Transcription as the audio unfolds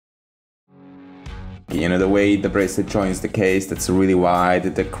You know, the way the bracelet joins the case, that's really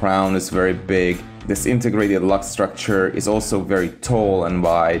wide. The crown is very big. This integrated lock structure is also very tall and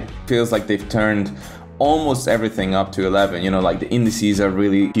wide. Feels like they've turned almost everything up to 11. You know, like the indices are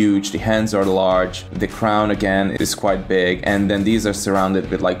really huge, the hands are large, the crown again is quite big, and then these are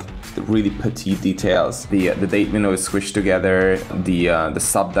surrounded with like really petite details. The date window is squished together, the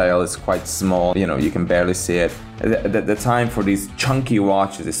subdial is quite small, you know, you can barely see it. The time for these chunky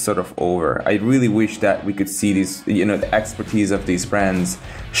watches is sort of over. I really wish that we could see these, you know, the expertise of these brands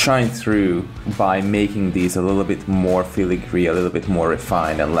shine through by making these a little bit more filigree, a little bit more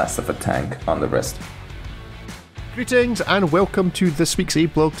refined and less of a tank on the wrist. Greetings and welcome to this week's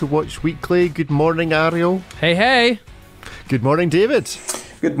aBlogtoWatch Weekly. Good morning, Ariel. Hey, hey. Good morning, David.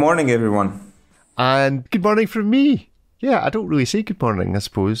 Good morning, everyone. And good morning from me. Yeah, I don't really say good morning, I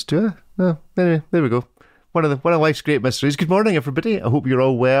suppose, do I? No, anyway, there we go. One of life's great mysteries. Good morning, everybody. I hope you're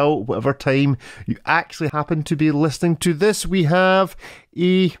all well, whatever time you actually happen to be listening to this. We have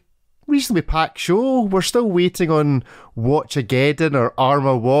a reasonably packed show. We're still waiting on Watchageddon or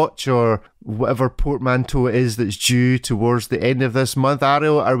Arma Watch or whatever portmanteau it is that's due towards the end of this month.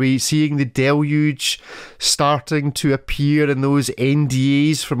 Ariel, are we seeing the deluge starting to appear in those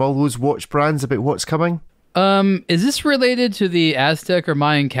NDAs from all those watch brands about what's coming? Is this related to the Aztec or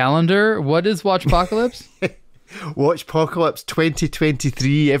Mayan calendar? What is Watchpocalypse? Watchpocalypse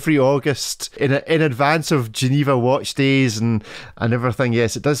 2023 every August in advance of Geneva Watch Days and everything.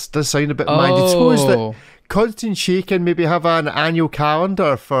 Yes, it does sound a bit mad. I suppose that Constant Shaken maybe have an annual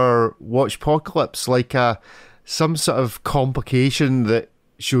calendar for Watchpocalypse, like some sort of complication that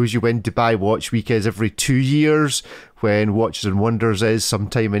shows you when Dubai Watch Week is every 2 years, when Watches and Wonders is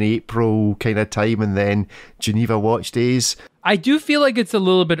sometime in April kind of time, and then Geneva Watch Days. I do feel like it's a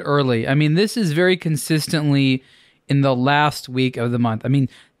little bit early. I mean, this is very consistently in the last week of the month. I mean,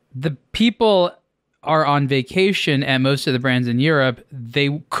 the people are on vacation at most of the brands in Europe.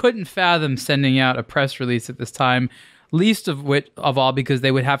 They couldn't fathom sending out a press release at this time, least of all because they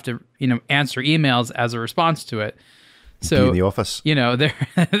would have to, you know, answer emails as a response to it. So be in the office, you know, there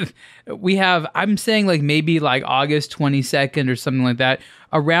we have. I'm saying like maybe like August 22nd or something like that.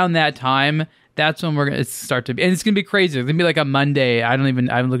 Around that time, that's when we're gonna start to be, and it's gonna be crazy. It's gonna be like a Monday. I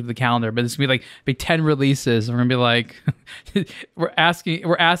haven't looked at the calendar, but it's gonna be 10 releases. We're gonna be like, we're asking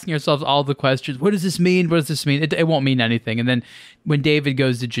ourselves all the questions. What does this mean? What does this mean? It won't mean anything. And then when David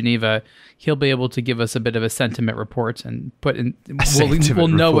goes to Geneva, he'll be able to give us a bit of a sentiment report and we'll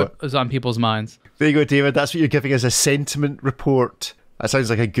know what is on people's minds. There you go, David. That's what you're giving us, a sentiment report. That sounds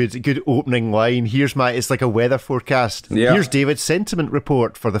like a good opening line. It's like a weather forecast. Yeah. Here's David's sentiment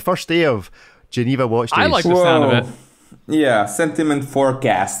report for the first day of Geneva Watch Days. I like the sound of it. Yeah, sentiment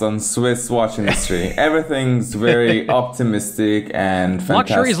forecast on Swiss watch industry. Everything's very optimistic and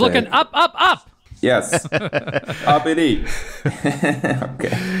fantastic. Luxury is looking up, up, up. Yes, uppity.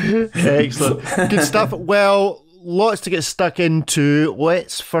 Okay. Excellent. Good stuff. Well, lots to get stuck into.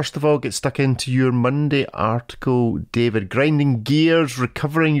 Let's first of all get stuck into your Monday article, David. Grinding gears,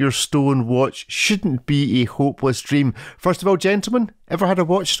 recovering your stolen watch shouldn't be a hopeless dream. First of all, gentlemen, ever had a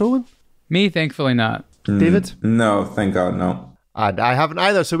watch stolen? Me, thankfully not. David? No, thank God, no. And I haven't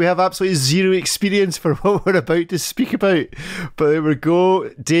either, so we have absolutely zero experience for what we're about to speak about. But there we go.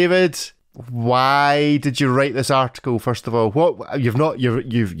 David, why did you write this article, first of all? What you've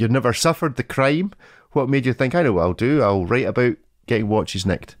never suffered the crime. What made you think, I know what I'll do? I'll write about getting watches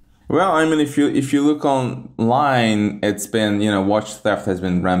nicked. Well, I mean, if you look online, it's been, you know, watch theft has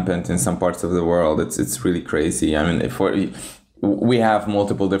been rampant in some parts of the world. It's really crazy. I mean, we have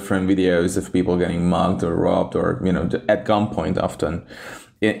multiple different videos of people getting mugged or robbed or, you know, at gunpoint often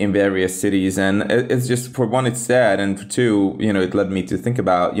in various cities. And it's just, for one, it's sad. And for two, you know, it led me to think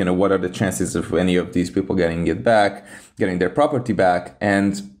about, you know, what are the chances of any of these people getting their property back.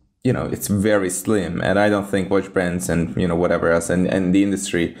 And, you know, it's very slim. And I don't think watch brands and, you know, whatever else and the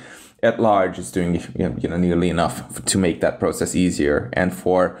industry at large is doing, you know, nearly enough to make that process easier and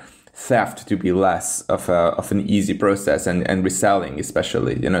for theft to be less of an easy process and reselling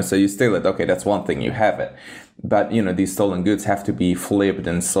especially, you know. So you steal it, okay, that's one thing, you have it. But, you know, these stolen goods have to be flipped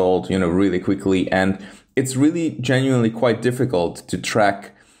and sold, you know, really quickly. And it's really genuinely quite difficult to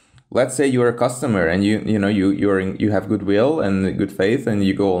track. Let's say you're a customer and you have goodwill and good faith and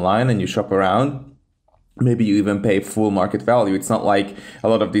you go online and you shop around. Maybe you even pay full market value. It's not like a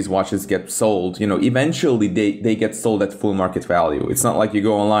lot of these watches get sold. You know, eventually they get sold at full market value. It's not like you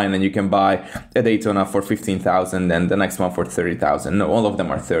go online and you can buy a Daytona for 15,000 and the next one for 30,000. No, all of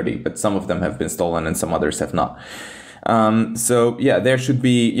them are 30, but some of them have been stolen and some others have not. So yeah, there should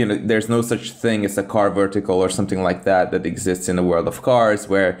be, there's no such thing as a car vertical or something like that exists in the world of cars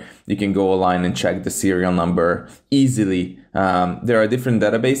where you can go online and check the serial number easily. There are different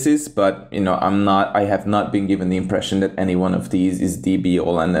databases, but I have not been given the impression that any one of these is the be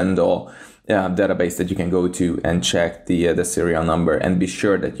all and end all database that you can go to and check the serial number and be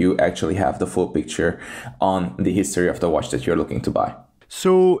sure that you actually have the full picture on the history of the watch that you're looking to buy.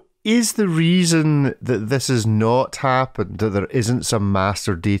 So is the reason that this has not happened that there isn't some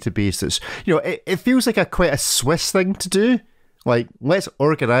master database that's, it feels like quite a Swiss thing to do? Like, let's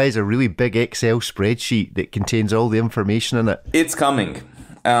organise a really big Excel spreadsheet that contains all the information in it. It's coming.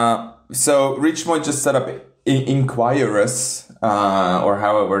 So Richmond just set up Inquirus, or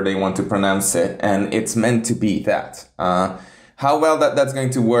however they want to pronounce it, and it's meant to be that. How well that's going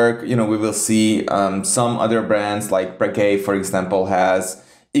to work, we will see. Some other brands like Breguet, for example, has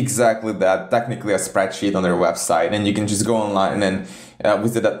exactly that, technically a spreadsheet on their website, and you can just go online and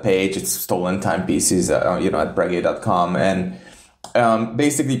visit that page. It's stolen timepieces, at breguet.com, and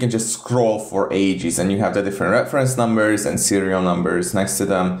basically you can just scroll for ages, and you have the different reference numbers and serial numbers next to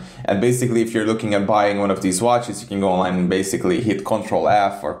them. And basically, if you're looking at buying one of these watches, you can go online and basically hit Control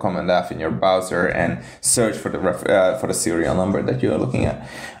F or Command F in your browser and search for the serial number that you're looking at.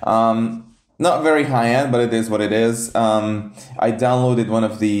 Not very high end, but it is what it is. I downloaded one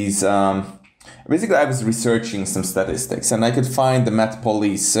of these. Basically, I was researching some statistics, and I could find the Met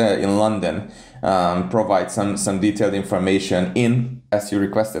Police in London provide some detailed information in, as you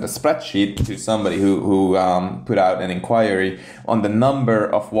requested, a spreadsheet to somebody who put out an inquiry on the number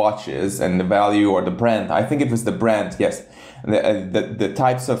of watches and the value or the brand. I think it was the brand, yes. The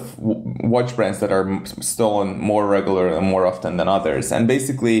types of watch brands that are stolen more regular and more often than others. And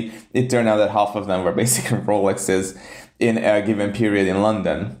basically, it turned out that half of them were basically Rolexes in a given period in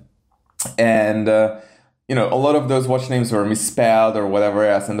London. And, a lot of those watch names were misspelled or whatever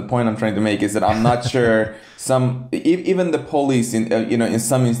else. And the point I'm trying to make is that I'm not sure even the police in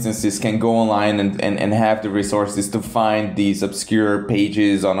some instances can go online and have the resources to find these obscure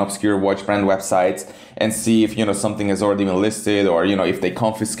pages on obscure watch brand websites and see if, something has already been listed or, if they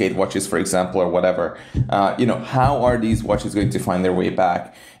confiscate watches, for example, or whatever. How are these watches going to find their way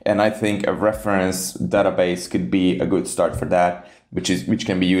back? And I think a reference database could be a good start for that, which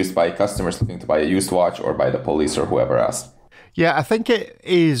can be used by customers looking to buy a used watch or by the police or whoever else. Yeah, I think it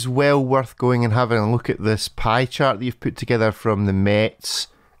is well worth going and having a look at this pie chart that you've put together from the Met's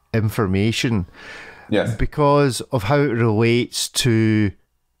information. Yes. Because of how it relates to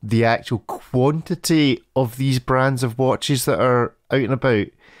the actual quantity of these brands of watches that are out and about.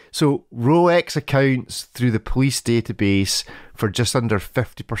 So Rolex accounts through the police database for just under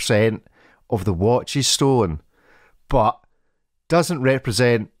 50% of the watches stolen, but doesn't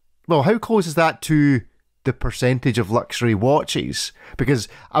represent, well, how close is that to the percentage of luxury watches? Because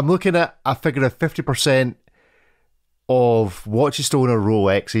I'm looking at a figure of 50% of watches stolen are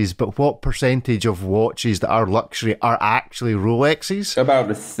Rolexes, but what percentage of watches that are luxury are actually Rolexes? About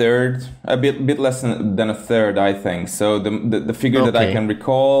a third, a bit less than a third, I think. So the figure that I can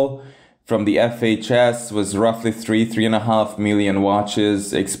recall from the FHS was roughly 3.5 million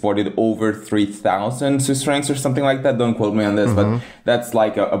watches exported over 3,000 Swiss francs or something like that. Don't quote me on this, but that's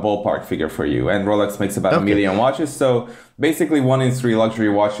like a ballpark figure for you. And Rolex makes about 1 million watches. So basically 1 in 3 luxury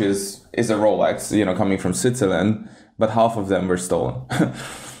watches is a Rolex, coming from Switzerland, but half of them were stolen.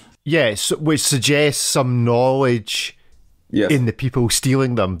 Yes, which suggests some knowledge in the people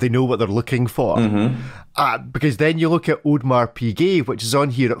stealing them. They know what they're looking for. Because then you look at Audemars Piguet, which is on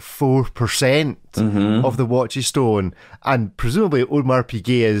here at 4% of the watches stolen, and presumably Audemars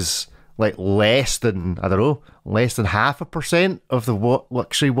Piguet is like less than 0.5% of the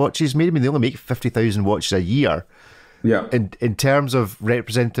luxury watches made. I mean, they only make 50,000 watches a year. Yeah. In terms of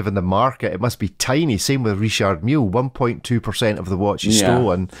representative in the market, it must be tiny. Same with Richard Mille, 1.2% of the watches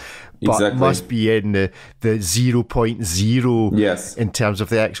stolen, but must be in the 0.0 in terms of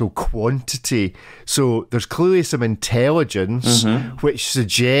the actual quantity. So there's clearly some intelligence which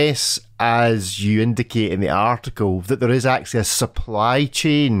suggests, as you indicate in the article, that there is actually a supply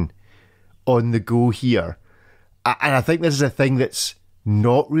chain on the go here. And I think this is a thing that's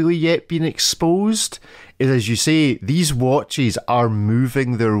not really yet been exposed, is, as you say, these watches are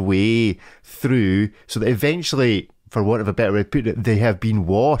moving their way through so that eventually, for want of a better way to put it, they have been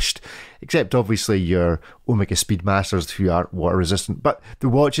washed, except obviously your Omega Speedmasters who are water resistant, but the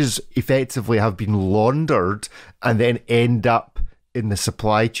watches effectively have been laundered and then end up in the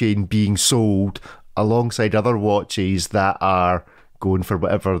supply chain being sold alongside other watches that are going for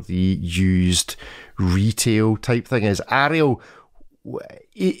whatever the used retail type thing is. Ariel,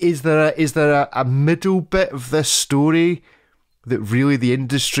 is there a middle bit of this story that really the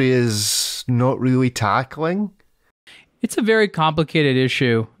industry is not really tackling? It's a very complicated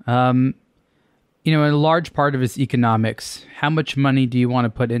issue. A large part of it is economics. How much money do you want to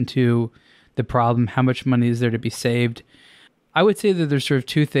put into the problem? How much money is there to be saved? I would say that there's sort of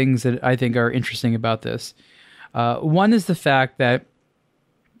two things that I think are interesting about this. One is the fact that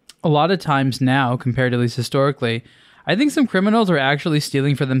a lot of times now, compared to at least historically, I think some criminals are actually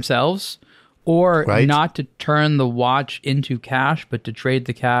stealing for themselves, or not to turn the watch into cash, but to trade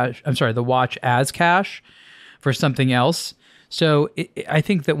the watch as cash for something else. So I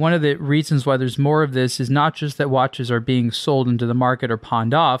think that one of the reasons why there's more of this is not just that watches are being sold into the market or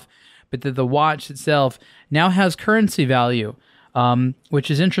pawned off, but that the watch itself now has currency value, which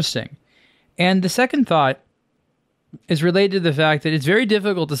is interesting. And the second thought is related to the fact that it's very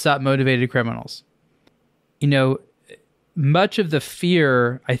difficult to stop motivated criminals. Much of the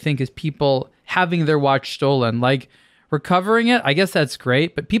fear, I think, is people having their watch stolen. Like, recovering it, I guess that's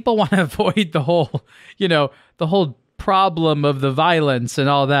great, but people want to avoid the whole problem of the violence and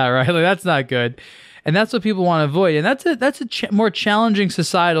all that, right? Like, that's not good. And that's what people want to avoid. And that's a more challenging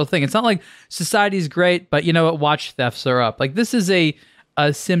societal thing. It's not like society's great, but watch thefts are up. Like, this is a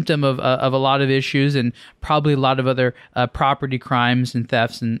symptom of a lot of issues, and probably a lot of other property crimes and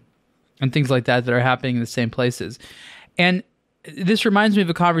thefts and things like that are happening in the same places. And this reminds me of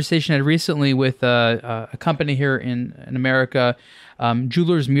a conversation I had recently with a company here in America,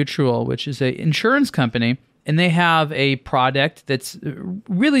 Jewelers Mutual, which is an insurance company. And they have a product that's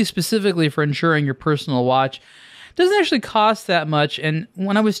really specifically for insuring your personal watch. It doesn't actually cost that much. And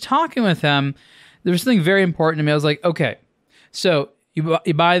when I was talking with them, there was something very important to me. I was like, okay, so you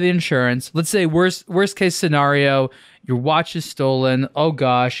buy the insurance. Let's say worst case scenario, your watch is stolen. Oh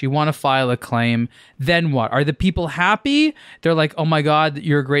gosh, you want to file a claim. Then what? Are the people happy? They're like, oh my God,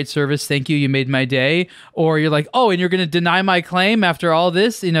 you're a great service. Thank you. You made my day. Or you're like, oh, and you're going to deny my claim after all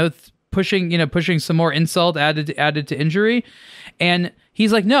this, pushing some more insult added to injury. And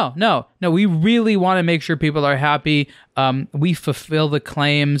he's like, no, we really want to make sure people are happy. We fulfill the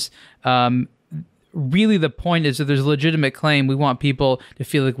claims. Really, the point is that there's a legitimate claim. We want people to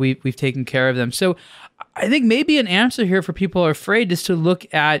feel like we've taken care of them. So I think maybe an answer here for people who are afraid is to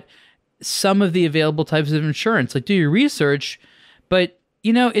look at some of the available types of insurance. Like, do your research, but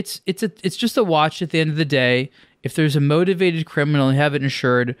it's just a watch at the end of the day. If there's a motivated criminal and have it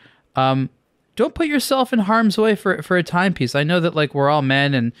insured, don't put yourself in harm's way for a timepiece. I know that, like, we're all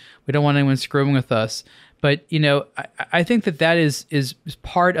men and we don't want anyone screwing with us. But, I think that is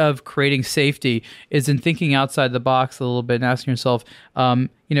part of creating safety, is in thinking outside the box a little bit and asking yourself,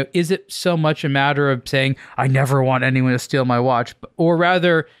 is it so much a matter of saying, I never want anyone to steal my watch? Or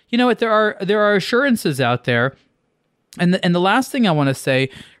rather, there are assurances out there. And the last thing I want to say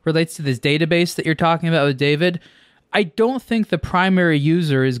relates to this database that you're talking about with David. I don't think the primary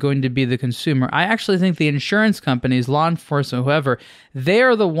user is going to be the consumer. I actually think the insurance companies, law enforcement, whoever, they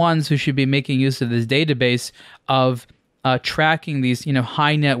are the ones who should be making use of this database of tracking these,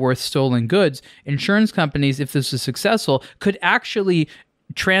 high net worth stolen goods. Insurance companies, if this is successful, could actually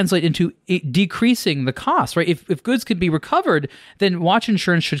translate into decreasing the cost, right? If goods could be recovered, then watch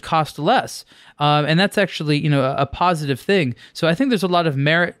insurance should cost less. And that's actually, a positive thing. So I think there's a lot of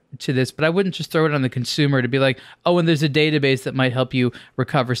merit to this, but I wouldn't just throw it on the consumer to be like, oh, and there's a database that might help you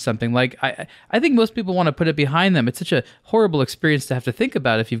recover something. Like, I think most people want to put it behind them. It's such a horrible experience to have to think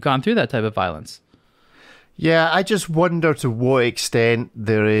about if you've gone through that type of violence. Yeah, I just wonder to what extent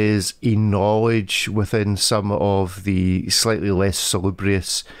there is a knowledge within some of the slightly less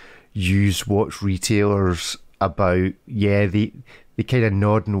salubrious used watch retailers about, they kind of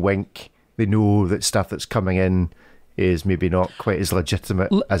nod and wink. They know that stuff that's coming in is maybe not quite as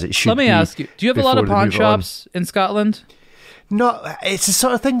legitimate as it should be. Let me ask you, do you have a lot of pawn shops in Scotland? No, it's the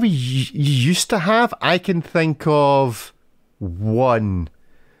sort of thing you used to have. I can think of one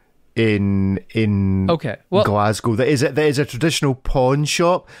in Glasgow that is a traditional pawn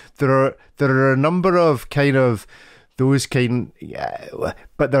shop. There are a number of kind of those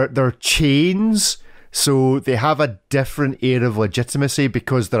but they're chains, so they have a different air of legitimacy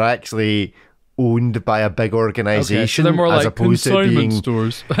because they're actually owned by a big organization. So they're more as like opposed to being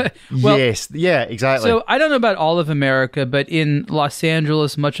stores. Well, yes, yeah, exactly. So I don't know about all of America, but in Los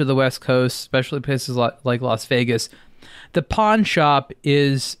Angeles, much of the West Coast, especially places like Las Vegas, the pawn shop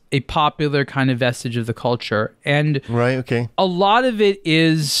is a popular kind of vestige of the culture. And right, okay. A lot of it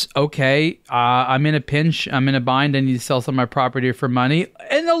is, I'm in a pinch, I'm in a bind, I need to sell some of my property for money.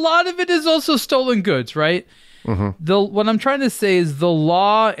 And a lot of it is also stolen goods, right? Mm-hmm. What I'm trying to say is the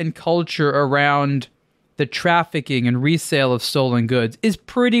law and culture around the trafficking and resale of stolen goods is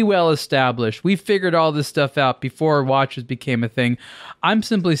pretty well established. We figured all this stuff out before watches became a thing. I'm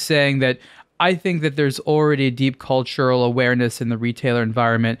simply saying that I think that there's already a deep cultural awareness in the retailer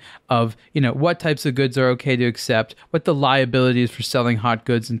environment of, what types of goods are okay to accept, what the liability is for selling hot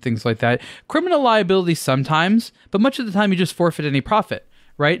goods and things like that. Criminal liability sometimes, but much of the time you just forfeit any profit,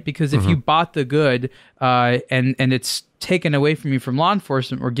 right? Because if you bought the good and it's taken away from you from law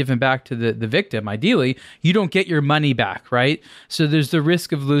enforcement or given back to the victim, ideally, you don't get your money back, right? So there's the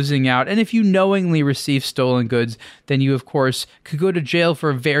risk of losing out. And if you knowingly receive stolen goods, then you, of course, could go to jail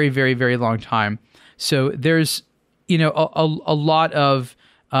for a very, very, very long time. So there's, a lot of,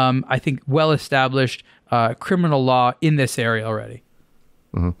 I think, well-established criminal law in this area already.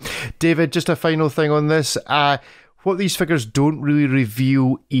 David, just a final thing on this. What these figures don't really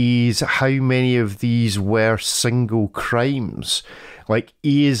reveal is how many of these were single crimes. Like,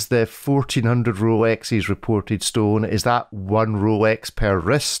 is the 1,400 Rolexes reported stolen, is that one Rolex per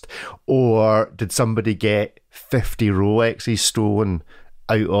wrist? Or did somebody get 50 Rolexes stolen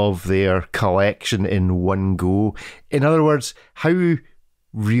out of their collection in one go? In other words, how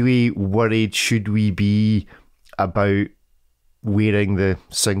really worried should we be about wearing the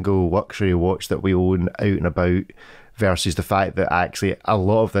single luxury watch that we own out and about versus the fact that actually a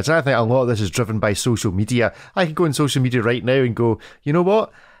lot of this, and I think a lot of this is driven by social media. I could go on social media right now and go, you know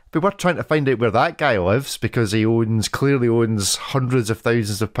what? But we're trying to find out where that guy lives because he clearly owns hundreds of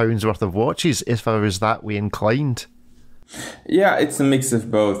thousands of pounds worth of watches if I was that way inclined. Yeah, it's a mix of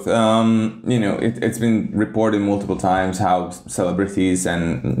both. It's been reported multiple times how celebrities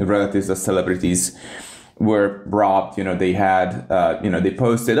and relatives of celebrities were robbed. They had, they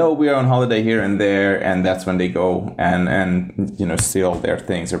posted, oh, we are on holiday here and there, and that's when they go and steal their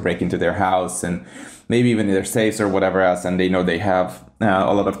things or break into their house and maybe even their safes or whatever else, and they know they have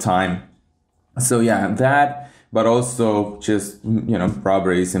a lot of time. So yeah, that, but also just,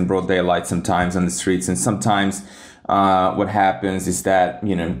 robberies in broad daylight sometimes on the streets, and sometimes what happens is that,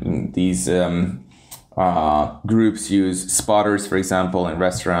 these groups use spotters, for example, in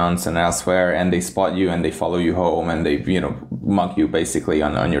restaurants and elsewhere, and they spot you and they follow you home and they, mug you basically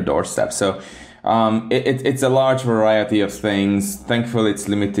on your doorstep. So it's a large variety of things. Thankfully, it's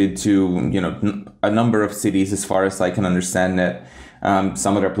limited to, a number of cities as far as I can understand it.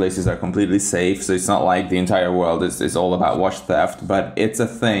 Some other places are completely safe, so it's not like the entire world is all about watch theft, but it's a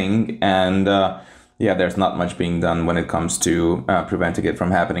thing, and there's not much being done when it comes to preventing it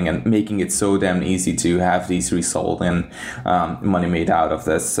from happening and making it so damn easy to have these resold and money made out of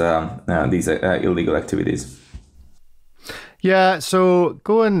these illegal activities. Yeah, so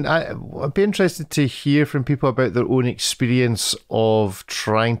I'd be interested to hear from people about their own experience of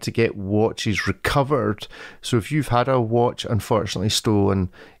trying to get watches recovered. So if you've had a watch unfortunately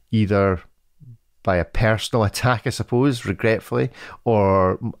stolen, either by a personal attack, I suppose, regretfully,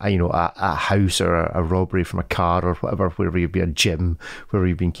 or a house or a robbery from a car or whatever, wherever you've been, a gym, wherever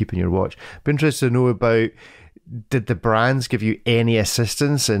you've been keeping your watch. Be interested to know about, did the brands give you any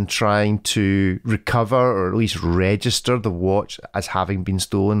assistance in trying to recover or at least register the watch as having been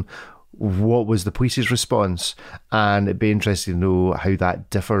stolen? What was the police's response? And it'd be interesting to know how that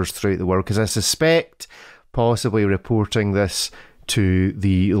differs throughout the world, because I suspect possibly reporting this to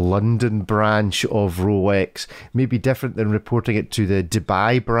the London branch of Rolex may be different than reporting it to the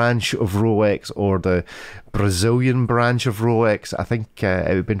Dubai branch of Rolex or the Brazilian branch of Rolex. I think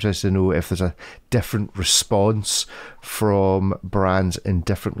it would be interesting to know if there's a different response from brands in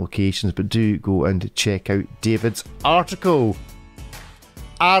different locations. But do go and check out David's article.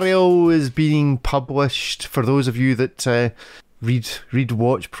 ARIEL is being published for those of you that read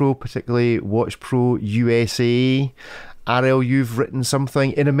Watch Pro, particularly Watch Pro USA. ARIEL, you've written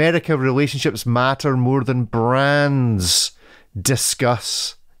something. In America, relationships matter more than brands.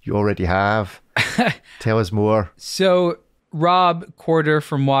 Discuss. You already have. Tell us more. So Rob Corder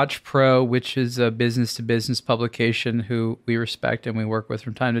from Watch Pro, which is a business-to-business publication who we respect and we work with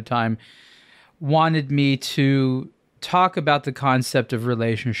from time to time, wanted me to talk about the concept of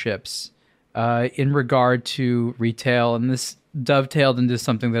relationships in regard to retail. And this dovetailed into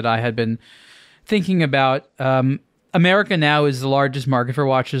something that I had been thinking about. America now is the largest market for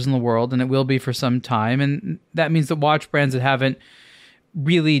watches in the world, and it will be for some time. And that means that watch brands that haven't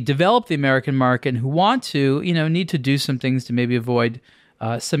really developed the American market and who want to, need to do some things to maybe avoid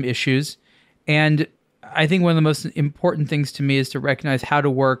some issues. And I think one of the most important things to me is to recognize how to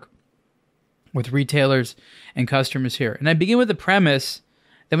work with retailers and customers here. And I begin with the premise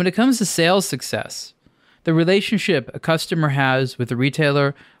that when it comes to sales success, the relationship a customer has with a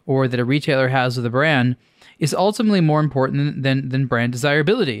retailer or that a retailer has with a brand is ultimately more important than brand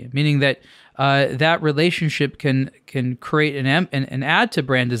desirability, meaning that that relationship can create and add to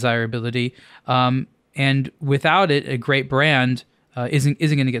brand desirability. And without it, a great brand isn't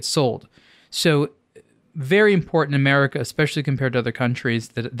going to get sold. So very important in America, especially compared to other countries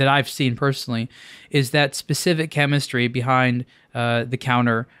that I've seen personally, is that specific chemistry behind the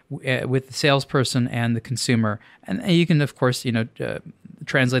counter with the salesperson and the consumer. And you can, of course,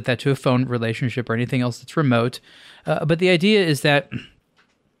 translate that to a phone relationship or anything else that's remote. But the idea is that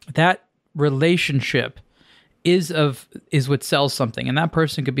relationship is what sells something, and that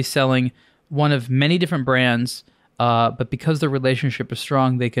person could be selling one of many different brands. But because the relationship is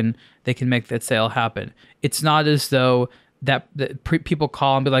strong, they can make that sale happen. It's not as though that people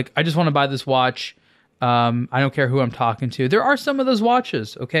call and be like, I just want to buy this watch. I don't care who I'm talking to. There are some of those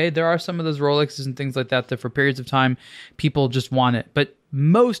watches, okay? There are some of those Rolexes and things like that for periods of time, people just want it. But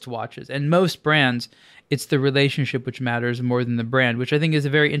most watches and most brands, it's the relationship which matters more than the brand, which I think is a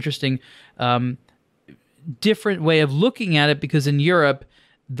very interesting, different way of looking at it, because in Europe,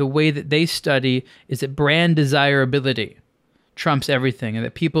 the way that they study is that brand desirability trumps everything, and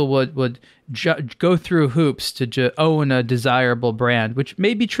that people would go through hoops to own a desirable brand, which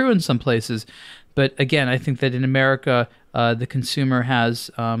may be true in some places. But again, I think that in America, the consumer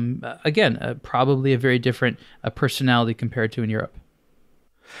has, probably a very different personality compared to in Europe.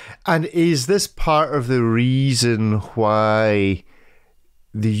 And is this part of the reason why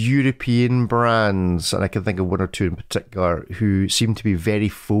the European brands, and I can think of one or two in particular, who seem to be very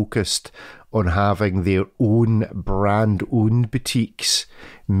focused on having their own brand-owned boutiques,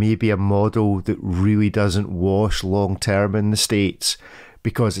 maybe a model that really doesn't wash long-term in the States,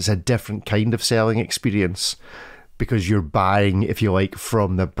 because it's a different kind of selling experience, because you're buying, if you like,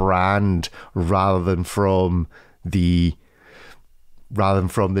 from the brand rather than from the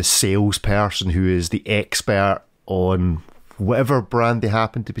salesperson who is the expert on whatever brand they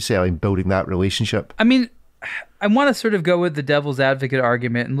happen to be selling, building that relationship. I mean, I want to sort of go with the devil's advocate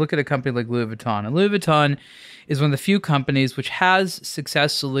argument and look at a company like Louis Vuitton. And Louis Vuitton is one of the few companies which has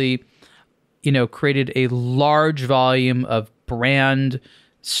successfully, created a large volume of brand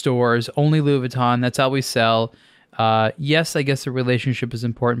stores. Only Louis Vuitton, that's how we sell. Yes, I guess the relationship is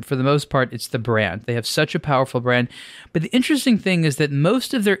important. For the most part, it's the brand. They have such a powerful brand. But the interesting thing is that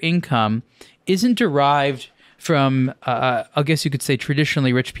most of their income isn't derived from, I guess you could say,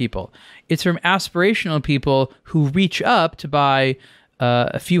 traditionally rich people. It's from aspirational people who reach up to buy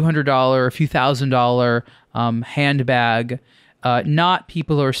a few $100, a few $1,000 handbag, not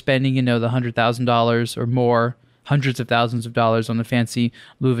people who are spending, the $100,000 or more, hundreds of thousands of dollars on a fancy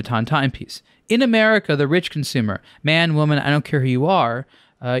Louis Vuitton timepiece. In America, the rich consumer, man, woman, I don't care who you are,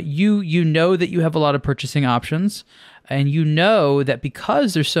 you know that you have a lot of purchasing options. And you know that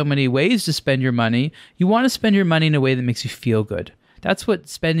because there's so many ways to spend your money, you want to spend your money in a way that makes you feel good. That's what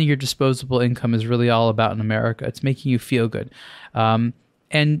spending your disposable income is really all about in America. It's making you feel good. And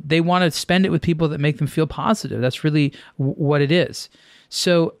they want to spend it with people that make them feel positive. That's really what it is.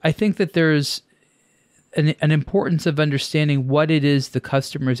 So I think that there's an importance of understanding what it is the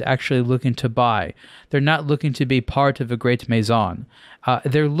customer is actually looking to buy. They're not looking to be part of a great maison.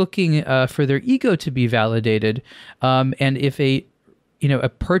 They're looking for their ego to be validated. And if a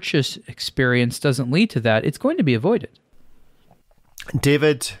purchase experience doesn't lead to that, it's going to be avoided.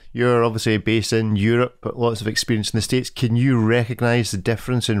 David, you're obviously based in Europe, but lots of experience in the States. Can you recognize the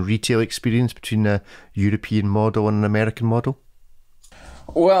difference in retail experience between a European model and an American model?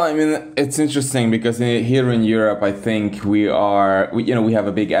 Well, I mean, it's interesting because here in Europe, I think we have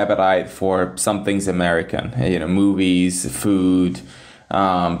a big appetite for some things American, movies, food,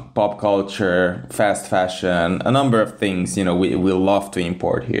 pop culture, fast fashion, a number of things, we love to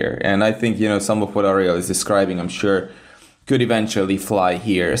import here. And I think, some of what Ariel is describing, I'm sure, could eventually fly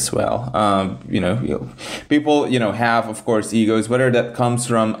here as well. People, have, of course, egos, whether that comes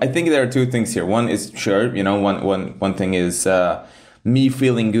from, I think there are two things here. One is, sure, one thing is, me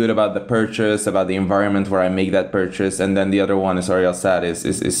feeling good about the purchase, about the environment where I make that purchase. And then the other one, as Ariel said, is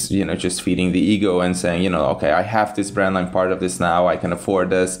just feeding the ego and saying, okay, I have this brand, I'm part of this now, I can afford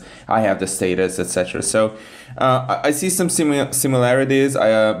this, I have the status, etc. So I see some similarities,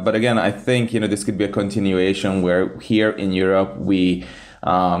 but again, I think, this could be a continuation where here in Europe, we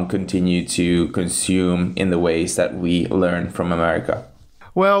continue to consume in the ways that we learn from America.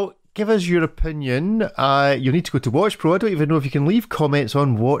 Well, give us your opinion. You need to go to Watch Pro. I don't even know if you can leave comments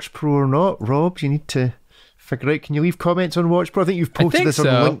on Watch Pro or not. Rob, you need to figure out, can you leave comments on Watch Pro? I think you've posted this on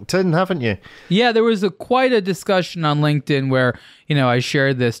LinkedIn, haven't you? Yeah, there was quite a discussion on LinkedIn where, I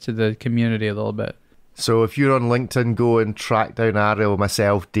shared this to the community a little bit. So if you're on LinkedIn, go and track down Ariel,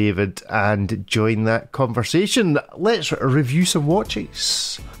 myself, David, and join that conversation. Let's review some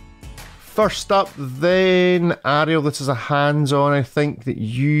watches. First up, then, Ariel, this is a hands-on, I think, that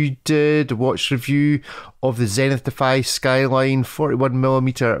you did, a watch review of the Zenith Defy Skyline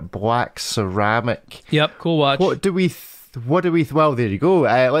 41mm black ceramic. Yep, cool watch. What do we... well, there you go.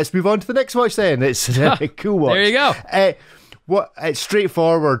 Let's move on to the next watch then. It's a cool watch. There you go. It's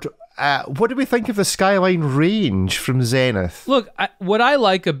straightforward. What do we think of the Skyline range from Zenith? Look, what I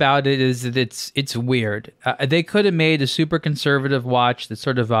like about it is that it's weird. They could have made a super conservative watch that's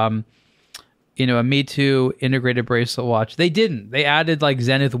sort of a Me Too integrated bracelet watch. They didn't. They added like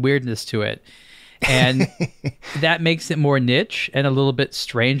Zenith weirdness to it. And that makes it more niche and a little bit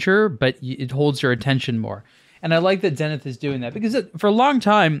stranger, but it holds your attention more. And I like that Zenith is doing that because for a long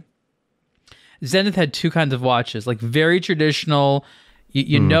time, Zenith had two kinds of watches, like very traditional,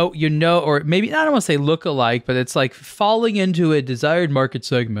 you know, or maybe, I don't want to say look alike, but it's like falling into a desired market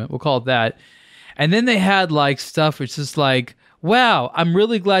segment. We'll call it that. And then they had like stuff which is like, wow, I'm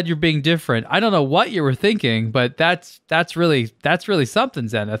really glad you're being different. I don't know what you were thinking, but that's really something,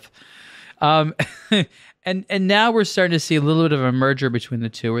 Zenith. And now we're starting to see a little bit of a merger between the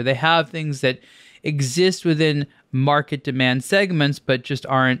two, where they have things that exist within market demand segments, but just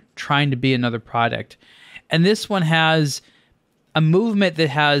aren't trying to be another product. And this one has a movement that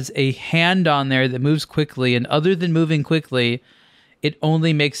has a hand on there that moves quickly, and other than moving quickly, it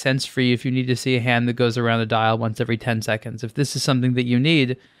only makes sense for you if you need to see a hand that goes around the dial once every 10 seconds. If this is something that you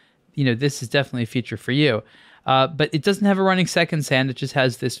need, this is definitely a feature for you. But it doesn't have a running seconds hand. It just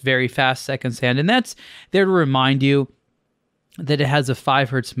has this very fast seconds hand. And that's there to remind you that it has a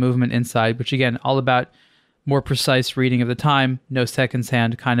 5 hertz movement inside, which again, all about more precise reading of the time. No seconds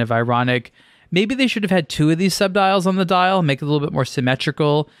hand, kind of ironic. Maybe they should have had 2 of these subdials on the dial, make it a little bit more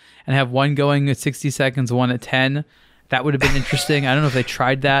symmetrical, and have one going at 60 seconds, one at 10. That would have been interesting. I don't know if they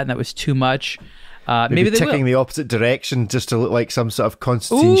tried that and that was too much. Maybe they ticking the opposite direction just to look like some sort of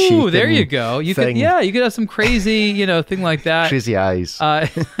Constantine shape. Ooh, there you go. You could have some crazy, thing like that. Crazy eyes.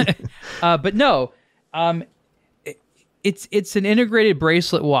 But no, it's an integrated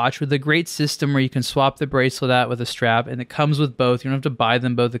bracelet watch with a great system where you can swap the bracelet out with a strap, and it comes with both. You don't have to buy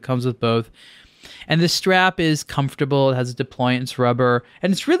them both. It comes with both. And the strap is comfortable. It has a deployant. It's rubber.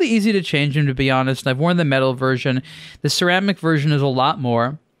 And it's really easy to change them, to be honest. I've worn the metal version. The ceramic version is a lot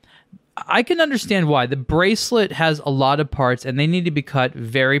more. I can understand why. The bracelet has a lot of parts, and they need to be cut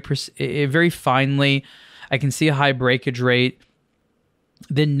very finely. I can see a high breakage rate.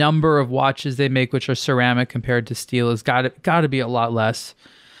 The number of watches they make, which are ceramic compared to steel, has got to be a lot less.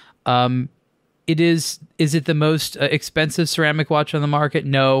 Is it the most expensive ceramic watch on the market?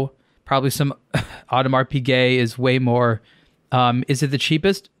 No. Probably some Audemars Piguet is way more. Is it the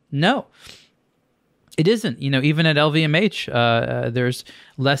cheapest? No. It isn't. Even at LVMH, there's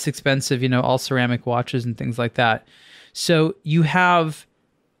less expensive, all ceramic watches and things like that. So you have,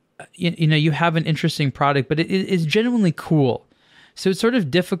 you have an interesting product, but it is genuinely cool. So it's sort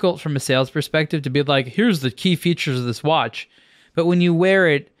of difficult from a sales perspective to be like, here's the key features of this watch. But when you wear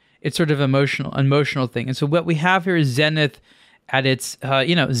it, it's sort of emotional thing. And so what we have here is Zenith at its,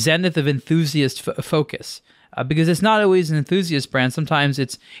 Zenith of enthusiast focus. Because it's not always an enthusiast brand. Sometimes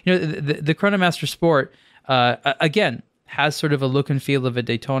it's, the Chronomaster Sport, again, has sort of a look and feel of a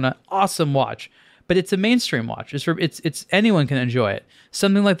Daytona. Awesome watch. But it's a mainstream watch. It's anyone can enjoy it.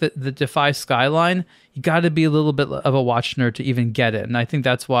 Something like the Defy Skyline, you got to be a little bit of a watch nerd to even get it. And I think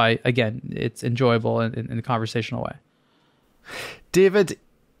that's why, again, it's enjoyable in a conversational way. David,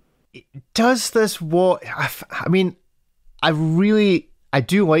 does this what... I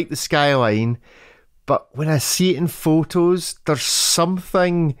do like the Skyline, but when I see it in photos, there's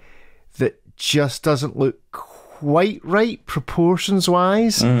something that just doesn't look quite right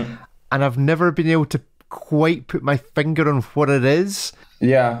proportions-wise, and I've never been able to quite put my finger on what it is.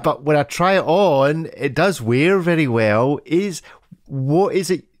 Yeah. But when I try it on, it does wear very well. What is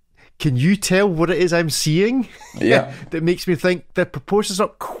it? Can you tell what it is I'm seeing? Yeah. that makes me think the proportion's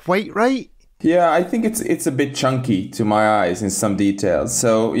not quite right? Yeah, I think it's a bit chunky to my eyes in some details.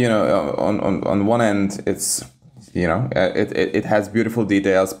 So, on one end, it's, it has beautiful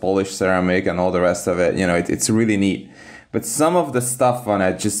details, polished ceramic and all the rest of it. It's really neat. But some of the stuff on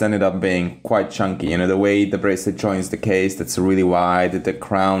it just ended up being quite chunky. The way the bracelet joins the case, that's really wide. The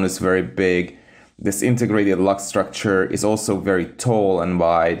crown is very big. This integrated lock structure is also very tall and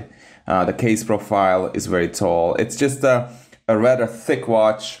wide. The case profile is very tall. It's just a rather thick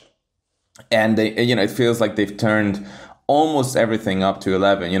watch. And they, it feels like they've turned almost everything up to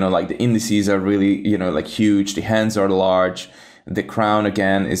 11. Like the indices are really, huge. The hands are large. The crown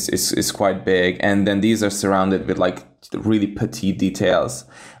again is quite big. And then these are surrounded with like really petite details.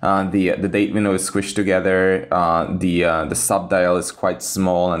 The date window is squished together. The sub dial is quite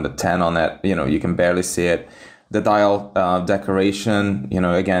small, and the 10 on it, you can barely see it. The dial decoration,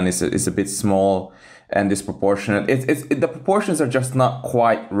 again, is a bit small and disproportionate. The proportions are just not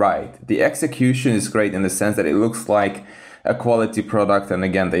quite right. The execution is great in the sense that it looks like a quality product, and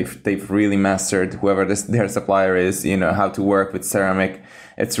again, they've really mastered, whoever their supplier is, how to work with ceramic.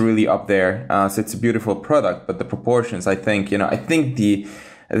 It's really up there. So it's a beautiful product, but the proportions, I think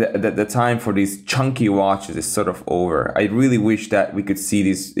the time for these chunky watches is sort of over. I really wish that we could see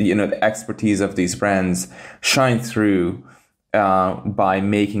these, the expertise of these brands shine through by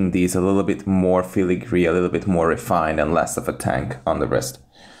making these a little bit more filigree, a little bit more refined, and less of a tank on the wrist.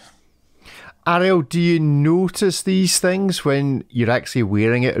 Ariel, do you notice these things when you're actually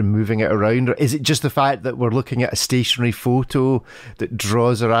wearing it and moving it around? Or is it just the fact that we're looking at a stationary photo that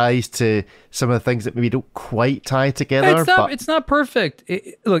draws our eyes to some of the things that maybe don't quite tie together? It's not perfect.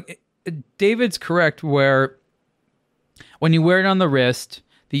 Look, David's correct where when you wear it on the wrist,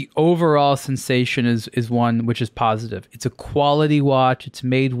 the overall sensation is one which is positive. It's a quality watch. It's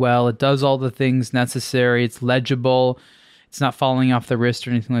made well. It does all the things necessary. It's legible. It's not falling off the wrist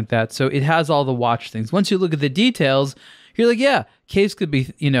or anything like that. So it has all the watch things. Once you look at the details, you're like, yeah, case could be,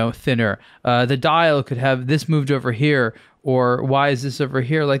 thinner. The dial could have this moved over here, or why is this over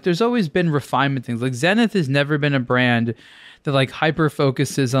here? Like, there's always been refinement things. Like, Zenith has never been a brand that like hyper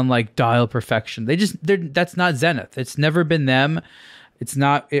focuses on like dial perfection. That's not Zenith. It's never been them. It's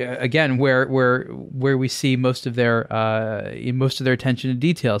not, again, where we see most of their attention to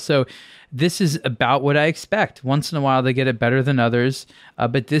detail. So this is about what I expect. Once in a while, they get it better than others,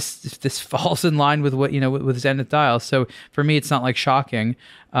 but this falls in line with what with Zenith dials. So for me, it's not like shocking.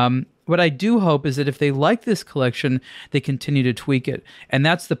 What I do hope is that if they like this collection, they continue to tweak it. And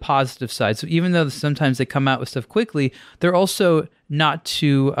that's the positive side. So even though sometimes they come out with stuff quickly, they're also not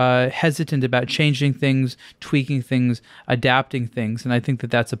too hesitant about changing things, tweaking things, adapting things. And I think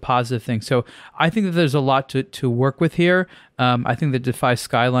that that's a positive thing. So I think that there's a lot to work with here. I think the Defy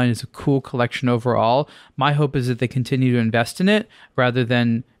Skyline is a cool collection overall. My hope is that they continue to invest in it rather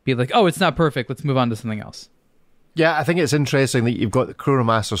than be like, oh, it's not perfect, let's move on to something else. Yeah, I think it's interesting that you've got the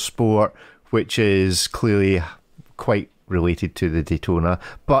Chronomaster Sport, which is clearly quite related to the Daytona,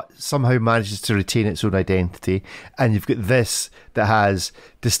 but somehow manages to retain its own identity. And you've got this that has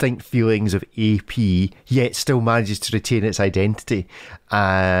distinct feelings of AP, yet still manages to retain its identity.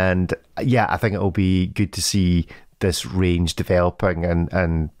 And yeah, I think it'll be good to see this range developing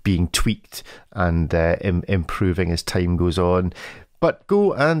and being tweaked and improving as time goes on. But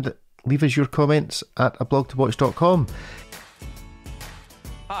go and leave us your comments at aBlogtoWatch.com.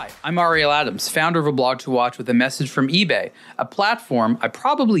 Hi, I'm Ariel Adams, founder of aBlogtoWatch, with a message from eBay, a platform I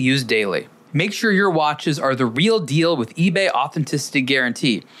probably use daily. Make sure your watches are the real deal with eBay Authenticity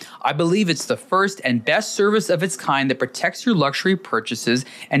Guarantee. I believe it's the first and best service of its kind that protects your luxury purchases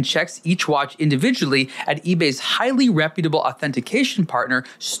and checks each watch individually at eBay's highly reputable authentication partner,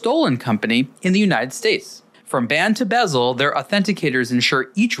 Stolen Company, in the United States. From band to bezel, their authenticators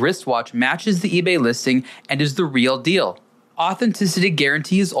ensure each wristwatch matches the eBay listing and is the real deal. Authenticity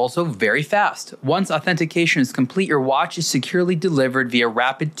Guarantee is also very fast. Once authentication is complete, your watch is securely delivered via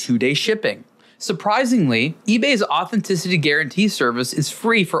rapid 2-day shipping. Surprisingly, eBay's Authenticity Guarantee service is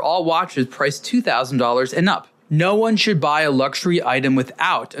free for all watches priced $2,000 and up. No one should buy a luxury item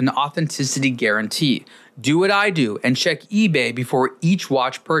without an Authenticity Guarantee. Do what I do and check eBay before each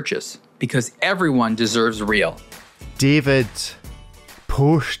watch purchase, because everyone deserves real. David,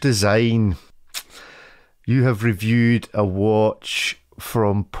 Porsche Design. You have reviewed a watch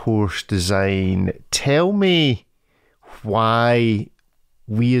from Porsche Design. Tell me why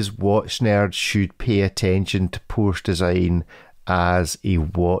we as watch nerds should pay attention to Porsche Design as a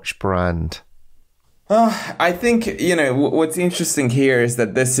watch brand. I think, what's interesting here is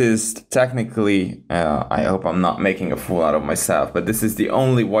that this is technically, I hope I'm not making a fool out of myself, but this is the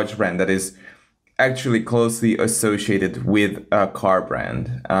only watch brand that is actually closely associated with a car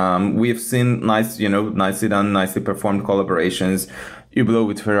brand. We've seen nicely done, nicely performed collaborations. Hublot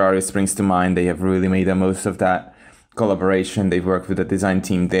with Ferrari springs to mind. They have really made the most of that collaboration. They've worked with the design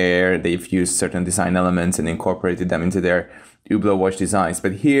team there. They've used certain design elements and incorporated them into their Hublot watch designs.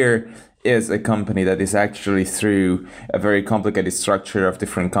 But here is a company that is actually, through a very complicated structure of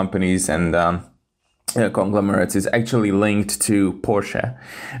different companies and conglomerates, is actually linked to Porsche,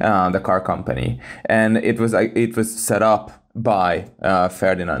 the car company, and it was set up by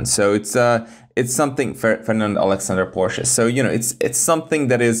Ferdinand. So it's it's something Ferdinand Alexander Porsche. So, it's something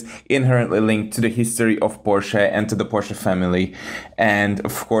that is inherently linked to the history of Porsche and to the Porsche family. And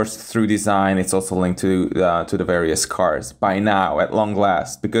of course, through design, it's also linked to the various cars by now, at long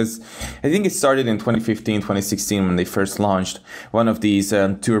last, because I think it started in 2015, 2016 when they first launched one of these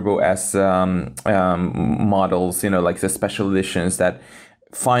Turbo S models, like the special editions that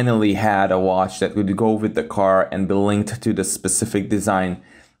finally had a watch that would go with the car and be linked to the specific design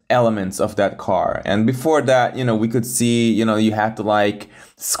elements of that car. And before that, we could see, you had to like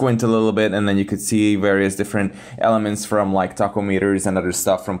squint a little bit and then you could see various different elements from like tachometers and other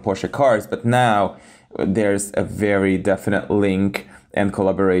stuff from Porsche cars. But now there's a very definite link and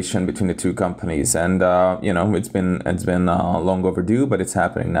collaboration between the two companies. And, it's been long overdue, but it's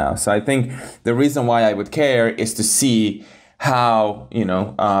happening now. So I think the reason why I would care is to see how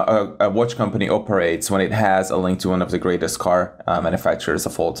a watch company operates when it has a link to one of the greatest car manufacturers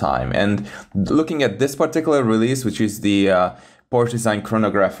of all time. And looking at this particular release, which is the Porsche Design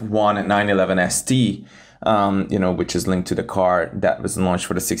Chronograph 1 911 ST, which is linked to the car that was launched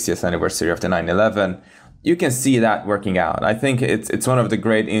for the 60th anniversary of the 911, you can see that working out. I think it's one of the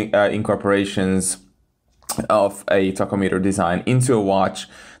great incorporations of a tachometer design into a watch.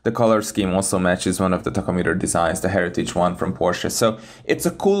 The color scheme also matches one of the tachometer designs, the heritage one from Porsche. So it's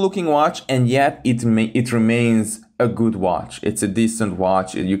a cool looking watch, and yet it remains a good watch. It's a decent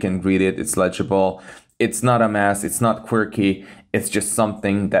watch. You can read it. It's legible. It's not a mess. It's not quirky. It's just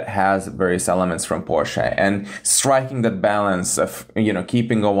something that has various elements from Porsche, and striking that balance of,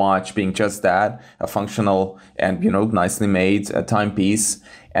 keeping a watch being just that, a functional and, nicely made timepiece,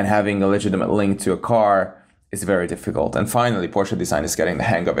 and having a legitimate link to a car is very difficult. And finally, Porsche Design is getting the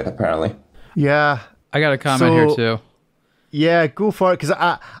hang of it, apparently. Yeah. I got a comment here too. Yeah, go for it,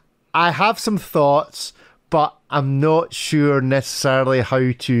 because I have some thoughts, but I'm not sure necessarily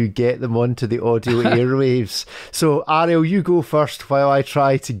how to get them onto the audio airwaves. So, Ariel, you go first while I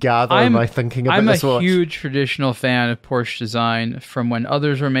try to gather my thinking about this watch. I'm a huge traditional fan of Porsche Design, from when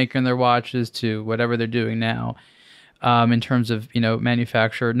others were making their watches to whatever they're doing now. In terms of,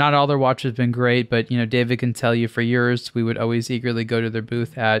 manufacturer. Not all their watches have been great, but, David can tell you for years, we would always eagerly go to their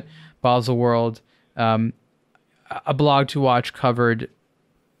booth at Basel World. aBlogtoWatch covered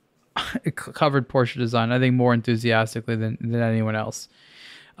Porsche Design, I think, more enthusiastically than anyone else.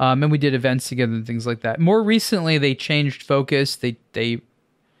 And we did events together and things like that. More recently, they changed focus. They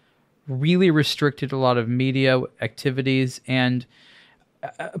really restricted a lot of media activities. And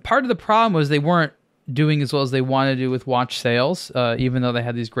part of the problem was they weren't doing as well as they wanted to do with watch sales, even though they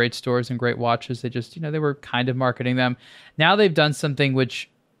had these great stores and great watches. They just, they were kind of marketing them. Now they've done something which,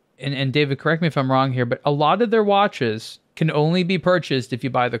 and David, correct me if I'm wrong here, but a lot of their watches can only be purchased if you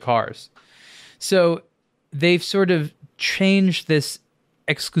buy the cars. So they've sort of changed this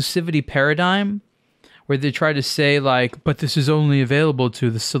exclusivity paradigm where they try to say like, but this is only available to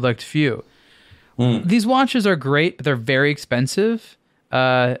the select few. These watches are great, but they're very expensive.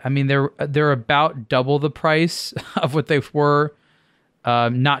 They're about double the price of what they were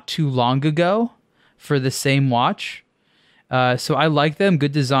not too long ago for the same watch. So I like them.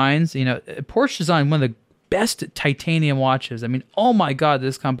 Good designs. Porsche Design, one of the best titanium watches. Oh my God,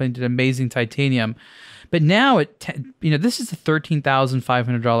 this company did amazing titanium. But now this is a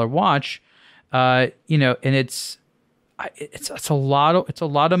 $13,500 watch. And it's a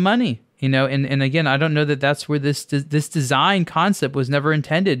lot of money. And again, I don't know that that's where this design concept was never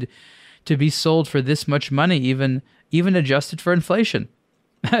intended to be sold for this much money, even adjusted for inflation.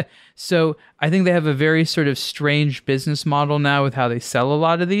 So I think they have a very sort of strange business model now with how they sell a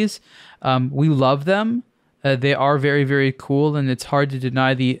lot of these. We love them. They are very, very cool, and it's hard to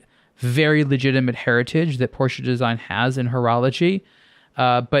deny the very legitimate heritage that Porsche Design has in horology.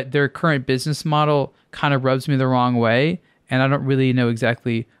 But their current business model kind of rubs me the wrong way, and I don't really know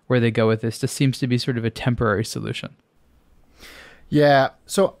exactly where they go with this. This seems to be sort of a temporary solution. Yeah,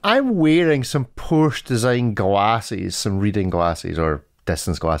 so I'm wearing some Porsche Design glasses, some reading glasses or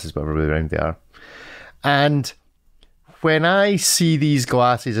distance glasses, whatever way around they are. And when I see these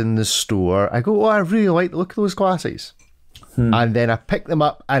glasses in the store, I go, oh, I really like the look of those glasses. And then I pick them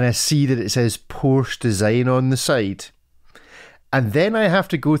up and I see that it says Porsche Design on the side. And then I have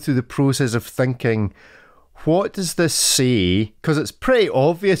to go through the process of thinking, what does this say? Because it's pretty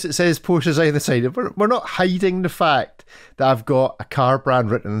obvious it says Porsche Design on the side. We're not hiding the fact that I've got a car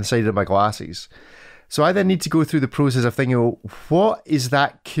brand written on the side of my glasses. So I then need to go through the process of thinking, well, what is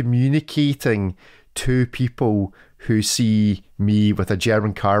that communicating to people who see me with a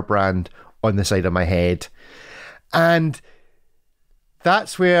German car brand on the side of my head? And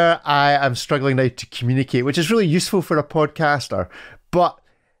that's where I am struggling now to communicate, which is really useful for a podcaster. But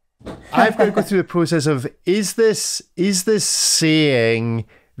I've got to go through the process of, is this saying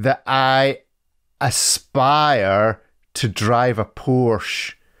that I aspire to drive a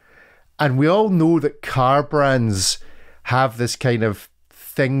Porsche? And we all know that car brands have this kind of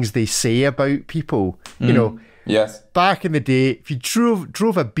things they say about people. You know, yes. Back in the day, if you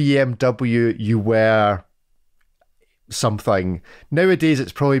drove a BMW, you were something. Nowadays,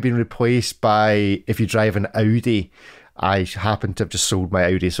 it's probably been replaced by if you drive an Audi. I happen to have just sold my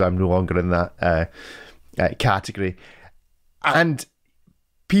Audi, so I'm no longer in that category. And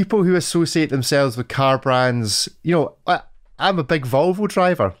people who associate themselves with car brands, you know, I'm a big Volvo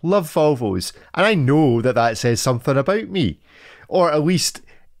driver, love Volvos, and I know that says something about me. Or at least,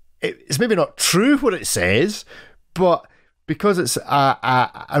 it's maybe not true what it says, but because it's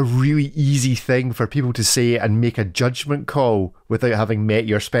a really easy thing for people to say and make a judgment call without having met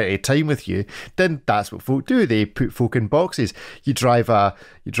you or spent any time with you, then that's what folk do. They put folk in boxes. You drive a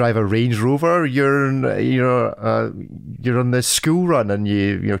Range Rover. You're on the school run, and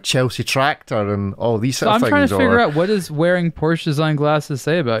you know Chelsea tractor and all these sort of things. I'm trying to figure out, what does wearing Porsche design glasses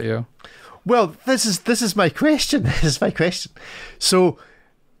say about you? Well, this is my question. This is my question. So.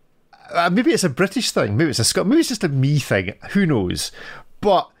 Maybe it's a British thing. Maybe it's just a me thing. Who knows?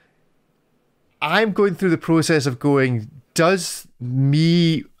 But I'm going through the process of going, does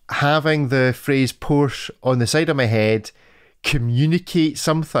me having the phrase Porsche on the side of my head communicate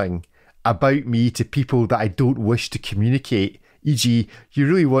something about me to people that I don't wish to communicate? E.g., you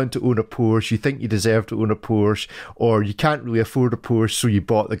really want to own a Porsche, you think you deserve to own a Porsche, or you can't really afford a Porsche, so you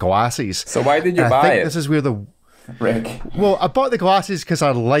bought the glasses. So why did you buy it? This is where the... Rick. Well, I bought the glasses because I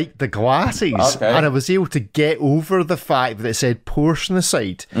liked the glasses, and I was able to get over the fact that it said Porsche on the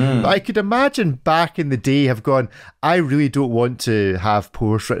side. But I could imagine back in the day have gone, I really don't want to have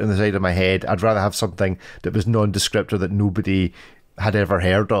Porsche written on the side of my head. I'd rather have something that was nondescript or that nobody had ever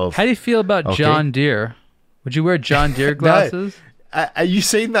heard of. How do you feel about John Deere? Would you wear John Deere glasses? Are you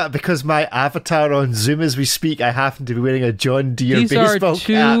saying that because my avatar on Zoom as we speak, I happen to be wearing a John Deere baseball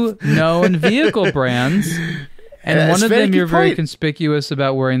cap? These are two known vehicle brands. And one of them you're very conspicuous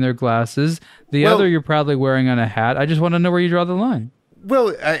about wearing their glasses. The other you're probably wearing on a hat. I just want to know where you draw the line. Well,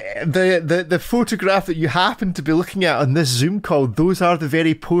 the photograph that you happen to be looking at on this Zoom call, those are the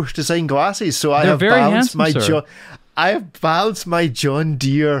very Porsche design glasses. So I have balanced my John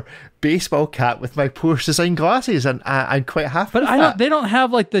Deere baseball cap with my Porsche design glasses, and I'm quite happy with that. They don't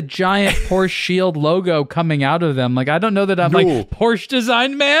have like the giant Porsche Shield logo coming out of them. Like, I don't know that I'm like Porsche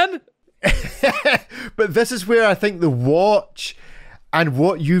design man. But this is where I think the watch and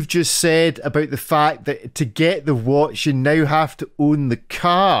what you've just said about the fact that to get the watch you now have to own the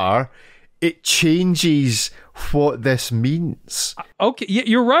car, it changes what this means. Okay,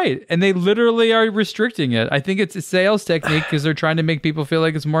 you're right. And they literally are restricting it. I think it's a sales technique because they're trying to make people feel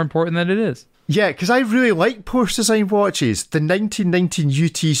like it's more important than it is. Yeah, because I really like Porsche design watches. The 1919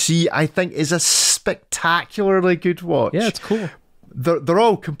 UTC, I think, is a spectacularly good watch. Yeah, it's cool. They're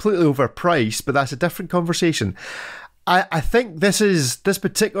all completely overpriced, but that's a different conversation. I think this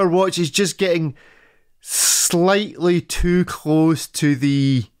particular watch is just getting slightly too close to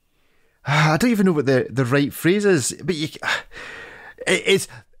the... I don't even know what the right phrase is, but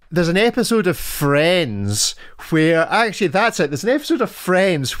there's an episode of Friends where... Actually, that's it. There's an episode of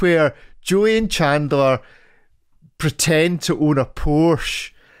Friends where Joey and Chandler pretend to own a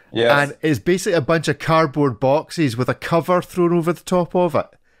Porsche. Yes. And it's basically a bunch of cardboard boxes with a cover thrown over the top of it.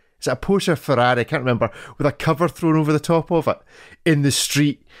 Is it a Porsche or Ferrari? I can't remember. With a cover thrown over the top of it in the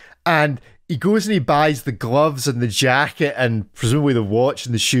street. And he goes and he buys the gloves and the jacket and presumably the watch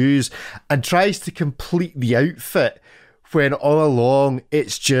and the shoes and tries to complete the outfit when all along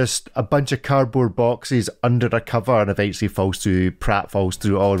it's just a bunch of cardboard boxes under a cover, and eventually Pratt falls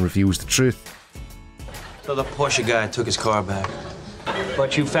through it all and reveals the truth. So the Porsche guy took his car back.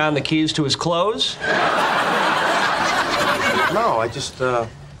 But you found the keys to his clothes? No, I just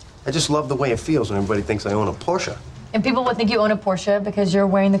love the way it feels when everybody thinks I own a Porsche. And people would think you own a Porsche because you're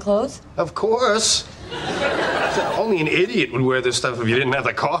wearing the clothes? Of course. Only an idiot would wear this stuff if you didn't have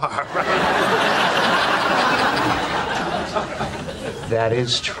the car. That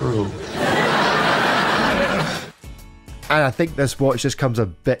is true. And I think this watch just comes a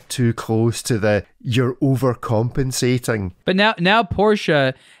bit too close to you're overcompensating. But now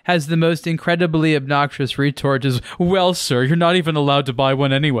Porsche has the most incredibly obnoxious retort is, well, sir, you're not even allowed to buy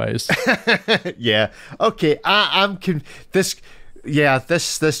one anyways. Yeah. Okay. This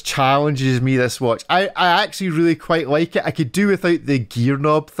challenges me, this watch. I actually really quite like it. I could do without the gear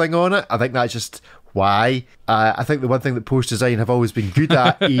knob thing on it. I think that's just why. I think the one thing that Porsche Design have always been good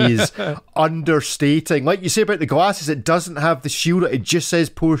at is understating. Like you say about the glasses, it doesn't have the shield. It just says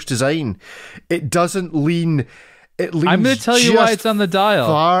Porsche Design. It doesn't lean... I'm going to tell you why it's on the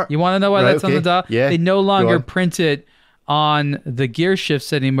dial. You want to know why that's on the dial? Yeah. They no longer print it on the gear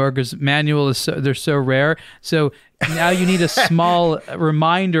shifts anymore because manual is they're so rare. So now you need a small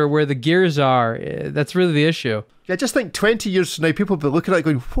reminder where the gears are. That's really the issue. I just think 20 years from now, people will be looking at it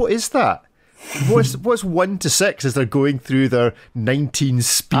going, what is that? What's 1 to 6 as they're going through their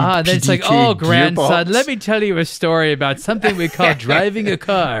 19-speed PDK then it's like, oh, grandson, gearbox. let me tell you a story about something we call driving a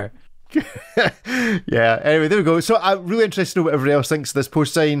car. Yeah, anyway, there we go. So I'm really interested to know what everybody else thinks of this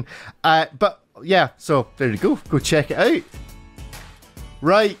Porsche Design. But yeah, so there you go. Go check it out.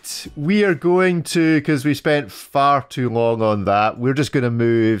 Right, we are going to, because we spent far too long on that, we're just going to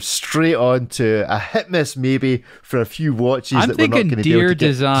move straight on to a hit miss maybe for a few watches that we're not going to be able to get. Deere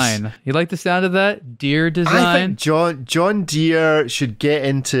Design. You like the sound of that? Deere Design? I think John Deere should get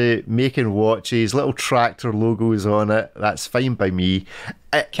into making watches, little tractor logos on it. That's fine by me.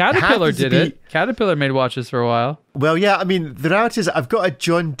 Caterpillar did it. Caterpillar made watches for a while. Well, yeah, I mean, the reality is I've got a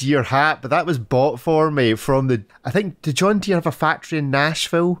John Deere hat, but that was bought for me from did John Deere have a factory in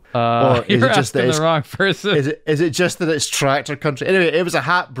Nashville? Or is it just the wrong person? Is it just that it's tractor country? Anyway, it was a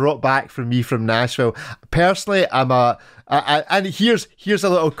hat brought back from me from Nashville. Personally, and here's a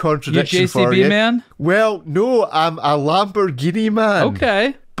little contradiction for you. JCB man? Well, no, I'm a Lamborghini man.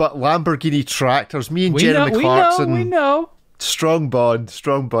 Okay. But Lamborghini tractors, me and Jeremy Clarkson. We know. Strong bond,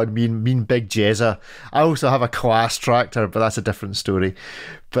 mean big Jezza. I also have a class tractor, but that's a different story.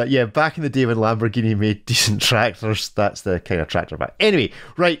 But yeah, back in the day when Lamborghini made decent tractors, that's the kind of tractor back. Anyway,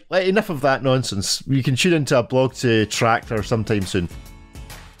 right, enough of that nonsense. You can tune into a blog to tractor sometime soon.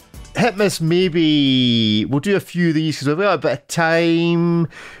 Hit miss, maybe we'll do a few of these because we've got a bit of time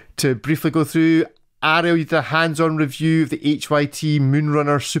to briefly go through. ARIEL, you did a hands-on review of the HYT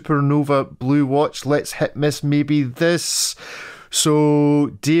Moonrunner Supernova Blue Watch. Let's hit miss maybe this.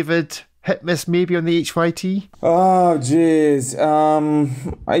 So, David, hit miss maybe on the HYT? Oh, jeez.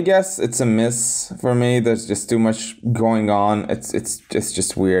 I guess it's a miss for me. There's just too much going on. It's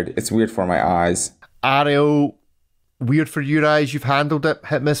just weird. It's weird for my eyes. ARIEL, weird for your eyes. You've handled it.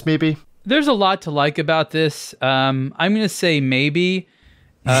 Hit miss maybe? There's a lot to like about this. I'm going to say maybe.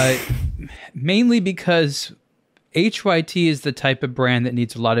 Mainly because HYT is the type of brand that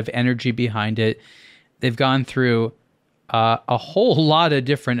needs a lot of energy behind it. They've gone through a whole lot of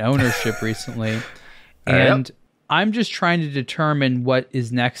different ownership recently. And I'm just trying to determine what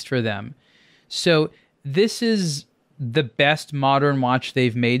is next for them. So this is the best modern watch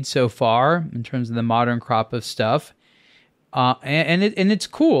they've made so far in terms of the modern crop of stuff. And it's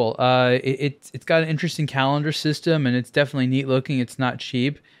cool. It's got an interesting calendar system, and it's definitely neat looking. It's not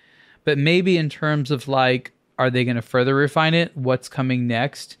cheap, but maybe in terms of like, are they going to further refine it? What's coming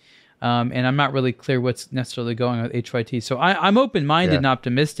next? And I'm not really clear what's necessarily going on with HYT. So I'm open-minded and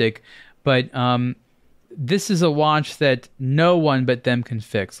optimistic, but this is a watch that no one but them can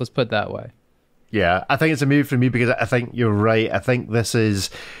fix. Let's put it that way. Yeah, I think it's a move for me because I think you're right. I think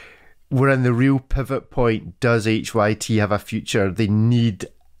we're in the real pivot point. Does HYT have a future? They need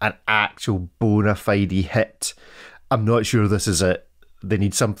an actual bona fide hit. I'm not sure this is it. They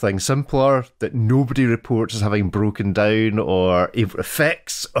need something simpler that nobody reports as having broken down or able to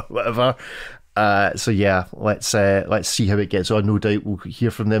fix or whatever. So yeah, let's see how it gets on. No doubt we'll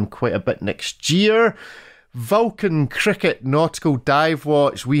hear from them quite a bit next year. Vulcan Cricket Nautical Dive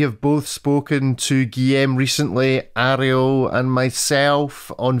Watch. We have both spoken to Guillaume recently, ARIEL and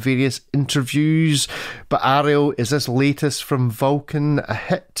myself, on various interviews. But ARIEL, is this latest from Vulcan a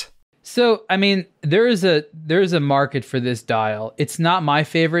hit? So, I mean, there is a market for this dial. It's not my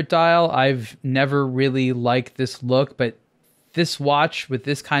favorite dial. I've never really liked this look, but this watch with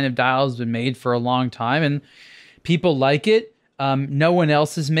this kind of dial has been made for a long time, and people like it. No one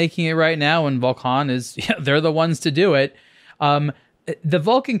else is making it right now, and Vulcan they're the ones to do it. The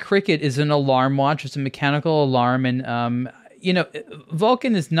Vulcan Cricket is an alarm watch. It's a mechanical alarm, and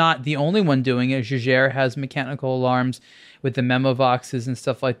Vulcan is not the only one doing it. Jaeger has mechanical alarms with the Memovoxes and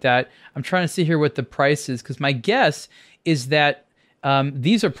stuff like that. I'm trying to see here what the price is, because my guess is that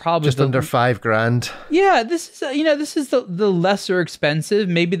these are probably just under $5,000. Yeah, this is the lesser expensive.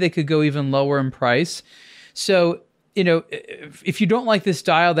 Maybe they could go even lower in price. So, if you don't like this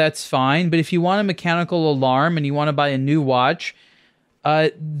dial, that's fine. But if you want a mechanical alarm and you want to buy a new watch,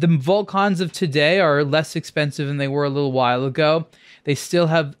 the Vulcans of today are less expensive than they were a little while ago. They still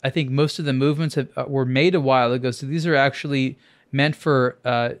have, I think most of the movements were made a while ago. So these are actually meant for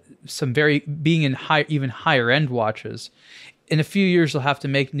being in even higher end watches. in a few years they'll have to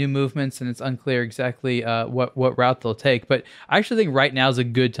make new movements, and it's unclear exactly what route they'll take. But I actually think right now is a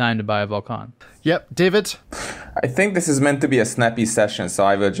good time to buy a Volcan. Yep, David? I think this is meant to be a snappy session, so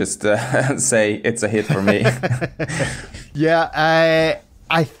I will just say it's a hit for me. Yeah,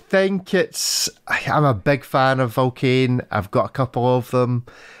 I think I'm a big fan of Vulcane. I've got a couple of them.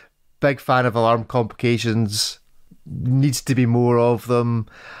 Big fan of alarm complications. Needs to be more of them.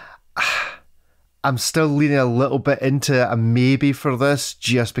 I'm still leaning a little bit into a maybe for this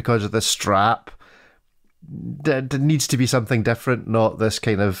just because of the strap. There needs to be something different, not this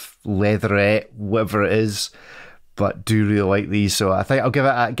kind of leatherette, whatever it is. But do really like these, so I think I'll give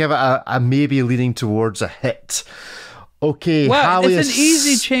it a maybe leaning towards a hit. Okay, wow, it's an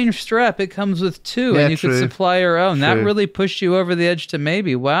easy change strap. It comes with two, and you could supply your own. True. That really pushed you over the edge to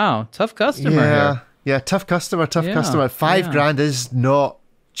maybe. Wow, tough customer here. Yeah, tough customer. $5,000 is not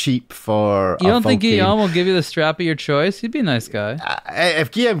cheap for You don't think Guillaume will give you the strap of your choice? He'd be a nice guy.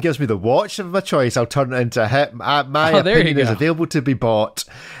 If Guillaume gives me the watch of my choice, I'll turn it into a hit. My opinion is available to be bought.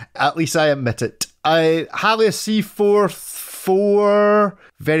 At least I admit it. Halios C4,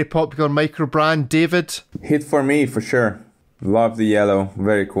 very popular micro brand. David? Hit for me, for sure. Love the yellow.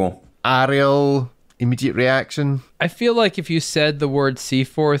 Very cool. Ariel, immediate reaction? I feel like if you said the word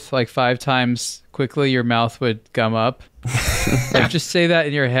Seaforth like 5 times quickly, your mouth would gum up. Like, just say that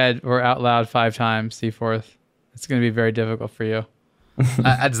in your head or out loud 5 times, Seaforth. It's going to be very difficult for you.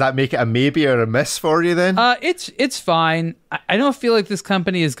 Does that make it a maybe or a miss for you then? It's fine. I don't feel like this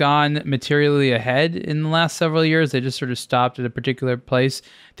company has gone materially ahead in the last several years. They just sort of stopped at a particular place.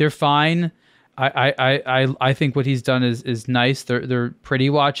 They're fine. I think what he's done is nice. They're pretty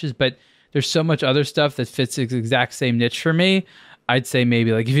watches, but there's so much other stuff that fits the exact same niche for me. I'd say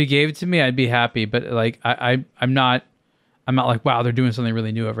maybe, like, if you gave it to me, I'd be happy. But like I'm not like, wow, they're doing something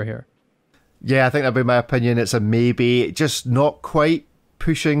really new over here. Yeah, I think that'd be my opinion. It's a maybe, just not quite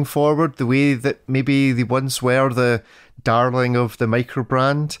pushing forward the way that maybe the once were the darling of the micro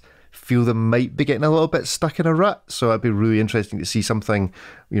brand. Feel they might be getting a little bit stuck in a rut. So it'd be really interesting to see something,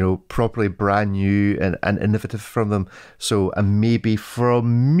 properly brand new and innovative from them. So a maybe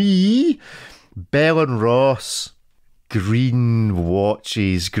from me. Bell & Ross. Green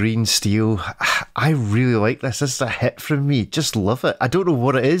watches, green steel. I really like this. This is a hit from me. Just love it. I don't know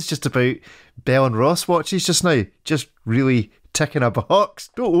what it is just about Bell & Ross watches just now. Just really ticking a box.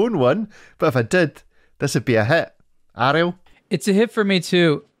 Don't own one, but if I did, this would be a hit. Ariel? It's a hit for me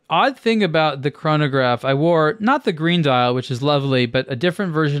too. Odd thing about the chronograph, I wore not the green dial, which is lovely, but a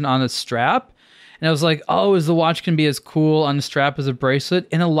different version on a strap. And I was like, oh, is the watch can be as cool on the strap as a bracelet?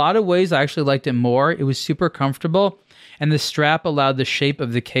 In a lot of ways, I actually liked it more. It was super comfortable. And the strap allowed the shape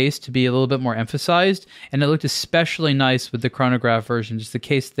of the case to be a little bit more emphasized. And it looked especially nice with the chronograph version, just the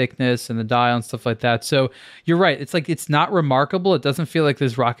case thickness and the dial and stuff like that. So you're right. It's like, it's not remarkable. It doesn't feel like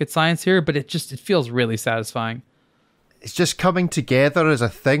there's rocket science here, but it feels really satisfying. It's just coming together as a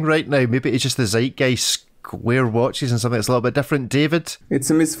thing right now. Maybe it's just the zeitgeist wear watches and something that's a little bit different. David?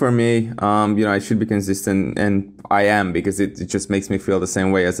 It's a miss for me. I should be consistent, and I am, because it just makes me feel the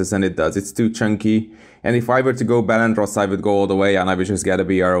same way as the Zenith does. It's too chunky. And if I were to go Bell & Ross, I would go all the way and I would just get a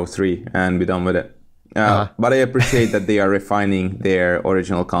BR03 and be done with it. But I appreciate that they are refining their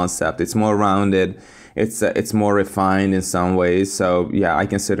original concept. It's more rounded. It's more refined in some ways. So yeah, I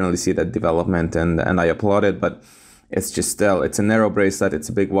can certainly see that development and I applaud it. But it's just still, it's a narrow bracelet. It's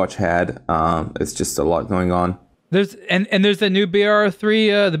a big watch head. It's just a lot going on. There's the new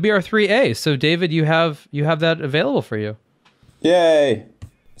BR3, the BR3A. So David, you have that available for you. Yay!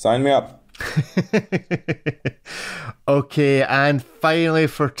 Sign me up. Okay, and finally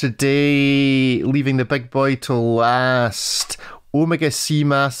for today, leaving the big boy to last, Omega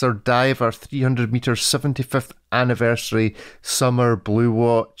Seamaster Diver 300 meter 75th anniversary summer blue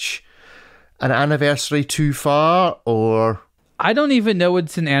watch. An anniversary too far, or? I don't even know what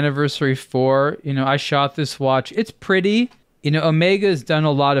it's an anniversary for. I shot this watch. It's pretty. Omega's done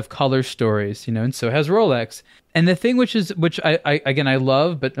a lot of color stories, and so has Rolex. And the thing which I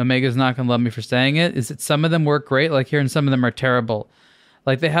love, but Omega's not going to love me for saying it, is that some of them work great, like here, and some of them are terrible.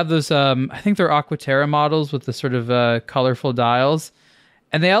 Like they have those, I think they're Aquaterra models with the sort of colorful dials,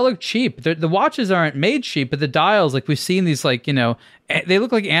 and they all look cheap. The watches aren't made cheap, but the dials, like we've seen these, like, they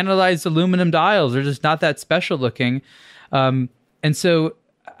look like anodized aluminum dials. They're just not that special looking. And so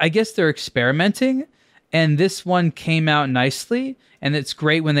I guess they're experimenting, and this one came out nicely. And it's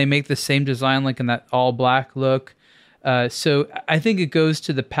great when they make the same design, like in that all black look. So I think it goes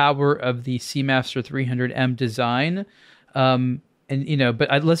to the power of the Seamaster 300M design.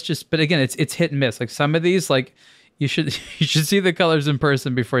 But again, it's hit and miss. Like some of these, like, You should see the colors in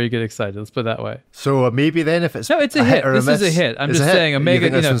person before you get excited. Let's put it that way. So maybe then if it's no, it's a hit. Or This a miss, is a hit. I'm it's just a hit. saying, Omega,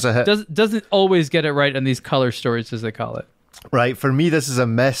 this one's a hit? doesn't always get it right on these color stories, as they call it. Right, for me this is a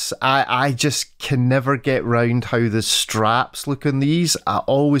miss. I just can never get round how the straps look on these. I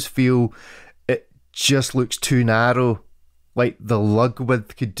always feel it just looks too narrow. Like the lug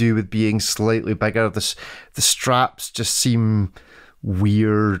width could do with being slightly bigger. The straps just seem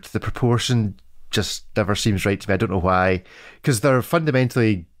weird. The proportion just never seems right to me. I don't know why, because they're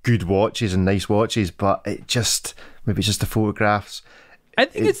fundamentally good watches and nice watches, but maybe it's just the photographs. I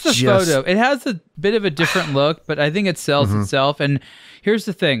think it's the photo. It has a bit of a different look, but I think it sells itself. And here's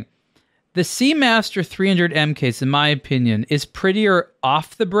the thing. The Seamaster 300M case, in my opinion, is prettier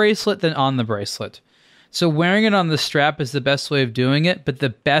off the bracelet than on the bracelet. So wearing it on the strap is the best way of doing it, but the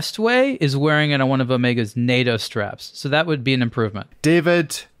best way is wearing it on one of Omega's NATO straps. So that would be an improvement.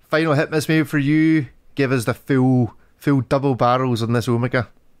 David, final hit miss maybe for you. Give us the full double barrels on this Omega.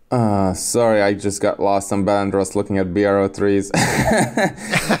 Sorry, I just got lost on Bandros looking at BRO3s.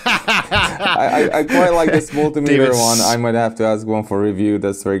 I quite like this multimeter one. I might have to ask one for review.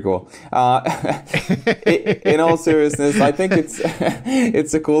 That's very cool. In all seriousness, I think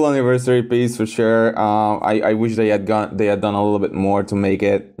it's a cool anniversary piece for sure. I wish they had done a little bit more to make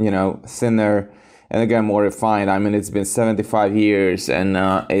it, thinner and again more refined. I mean, it's been 75 years, and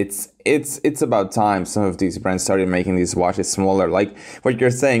it's about time some of these brands started making these watches smaller. Like what you're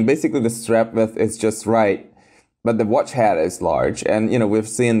saying, basically the strap width is just right, but the watch head is large. And, we've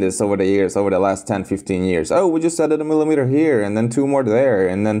seen this over the years, over the last 10, 15 years. Oh, we just added a millimeter here and then 2 more there.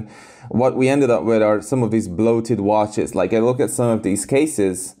 And then what we ended up with are some of these bloated watches. Like I look at some of these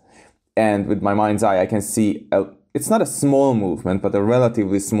cases and with my mind's eye, I can see it's not a small movement, but a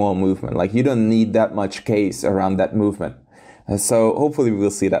relatively small movement. Like you don't need that much case around that movement. So hopefully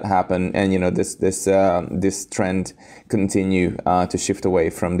we'll see that happen, and this trend continue to shift away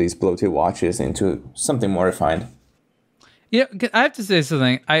from these bloated watches into something more refined. I have to say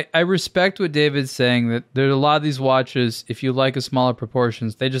something. I respect what David's saying, that there's a lot of these watches, if you like a smaller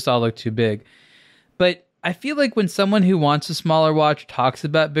proportions, they just all look too big. But I feel like when someone who wants a smaller watch talks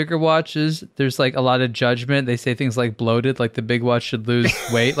about bigger watches, there's like a lot of judgment. They say things like bloated, like the big watch should lose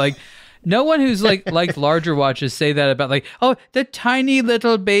weight. Like no one who's liked larger watches say that about like, oh, the tiny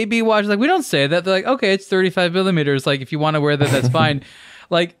little baby watch. Like we don't say that. They're like, okay, it's 35 millimeters. Like if you want to wear that, that's fine.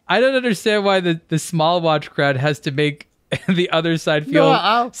 Like I don't understand why the small watch crowd has to make the other side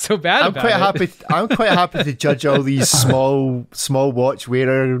feel so bad I'm quite happy to judge all these small watch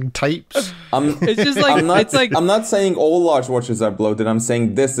wearer types. It's just like I'm not saying all large watches are bloated. I'm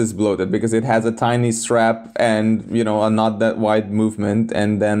saying this is bloated because it has a tiny strap and a not that wide movement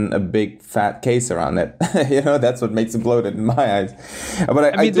and then a big fat case around it. That's what makes it bloated in my eyes.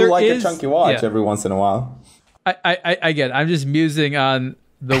 But I do like a chunky watch every once in a while. I get it. I'm just musing on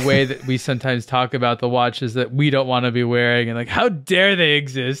the way that we sometimes talk about the watches that we don't want to be wearing, and like, how dare they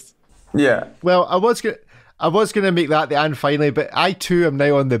exist? Yeah. Well, I was gonna make that the and finally, but I too am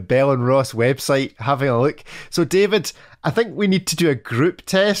now on the Bell and Ross website having a look. So, David, I think we need to do a group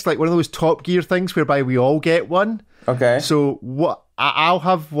test, like one of those Top Gear things whereby we all get one. Okay. So I'll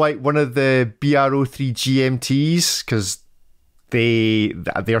have like one of the BRO3 GMTs because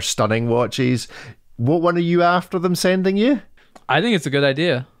they're stunning watches. What one are you after them sending you? I think it's a good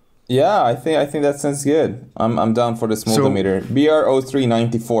idea. Yeah, I think that sounds good. I'm down for this multimeter.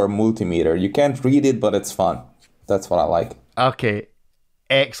 BR0394 multimeter. You can't read it, but it's fun. That's what I like. Okay,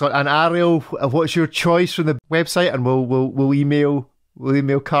 excellent. And Ariel, what's your choice from the website? And we'll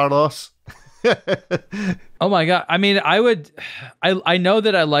email Carlos. Oh my god! I mean, I know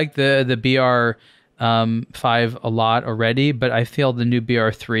that I like the BR 5 a lot already, but I feel the new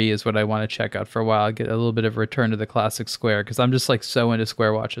BR3 is what I want to check out for a while. I get a little bit of a return to the classic square because I'm just like so into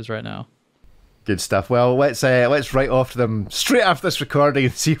square watches right now. Good stuff. Well, let's write off to them straight after this recording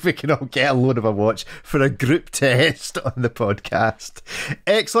and see if we can all get a load of a watch for a group test on the podcast.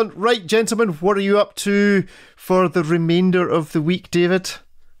 Excellent. Right, gentlemen, what are you up to for the remainder of the week, David?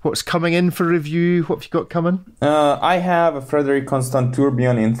 What's coming in for review? What have you got coming? I have a Frederic Constant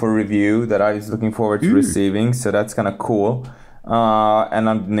Tourbillon in for review that I was looking forward to receiving, so that's kind of cool. And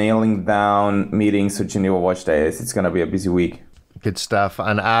I'm nailing down meetings for Geneva Watch Days. It's going to be a busy week. Good stuff.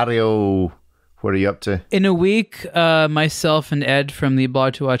 And Ariel, what are you up to? In a week, myself and Ed from the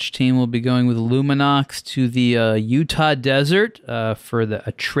aBlogtoWatch team will be going with Luminox to the Utah desert for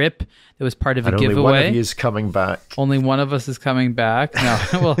a trip. It was part of a giveaway. Only one of you is coming back. Only one of us is coming back. No,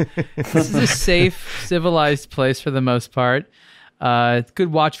 well, this is a safe, civilized place for the most part.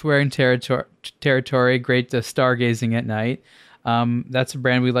 Good watch wearing territory. Great stargazing at night. That's a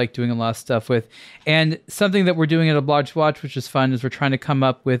brand we like doing a lot of stuff with. And something that we're doing at aBlogtoWatch, which is fun, is we're trying to come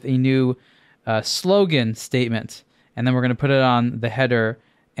up with a new slogan statement. And then we're going to put it on the header.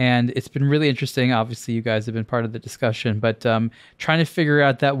 And it's been really interesting. Obviously, you guys have been part of the discussion, but trying to figure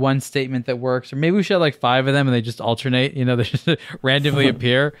out that one statement that works. Or maybe we should have like 5 of them and they just alternate. You know, they just randomly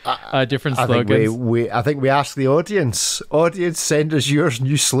appear, different slogans. I think we ask the audience. Audience, send us your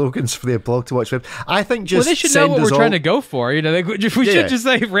new slogans for the aBlogtoWatch web. I think just they should know what we're trying to go for. You know, we should just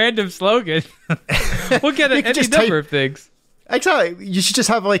say random slogan. We'll get any number of things. Exactly. You should just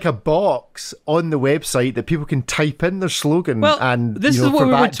have like a box on the website that people can type in their slogan. And this is what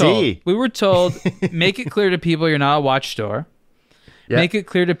we were told. We were told, make it clear to people you're not a watch store. Yeah. Make it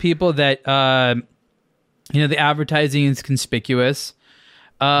clear to people that the advertising is conspicuous.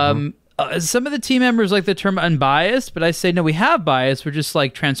 Some of the team members like the term unbiased, but I say no, we have bias. We're just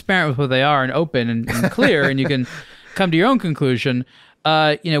like transparent with what they are and open and clear, and you can come to your own conclusion.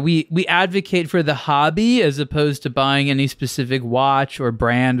 We advocate for the hobby as opposed to buying any specific watch or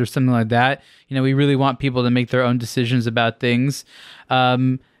brand or something like that. You know, we really want people to make their own decisions about things.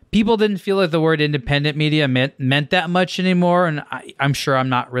 People didn't feel like the word independent media meant that much anymore, and I'm sure I'm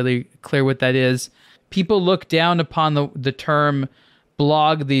not really clear what that is. People look down upon the term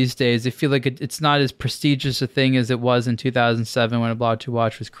blog these days. They feel like it's not as prestigious a thing as it was in 2007 when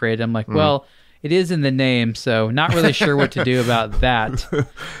aBlogtoWatch was created. I'm like, well, it is in the name, so not really sure what to do about that.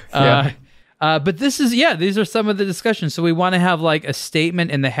 But these are some of the discussions. So we want to have like a statement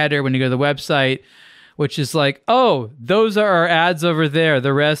in the header when you go to the website, which is like, oh, those are our ads over there.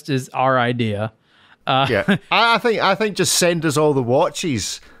 The rest is our idea. I think just send us all the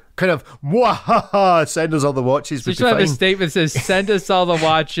watches. Kind of, mwahaha, send us all the watches. So you should have a statement that says, send us all the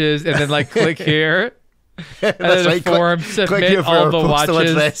watches, and then like click here. And then a form, submit all the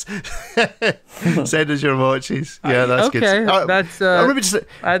watches. Send us your watches. Yeah, that's good.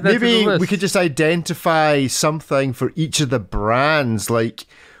 Maybe we could just identify something for each of the brands. Like,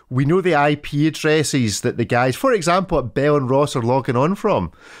 we know the IP addresses that the guys, for example, at Bell and Ross are logging on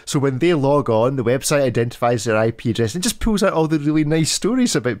from. So when they log on, the website identifies their IP address and just pulls out all the really nice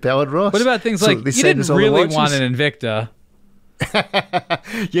stories about Bell and Ross. What about things like, you didn't really want an Invicta?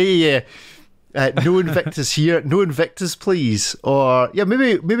 Yeah. No Invictus here. No Invictus, please. Or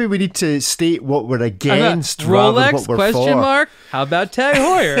maybe we need to state what we're against rather than what we're question for. Mark? How about Tag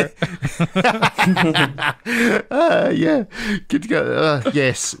Heuer? Yeah. Good.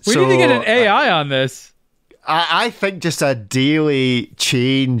 Yes. We need to get an AI on this. I think just a daily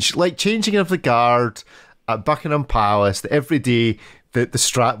change, like changing of the guard at Buckingham Palace, that every day the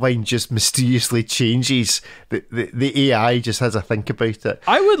strapline just mysteriously changes. The AI just has a think about it.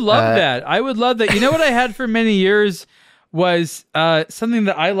 I would love that. You know what I had for many years was something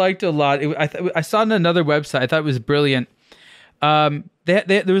that I liked a lot. I saw it on another website. I thought it was brilliant. There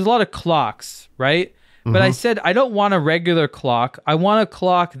was a lot of clocks, right? But I said, I don't want a regular clock. I want a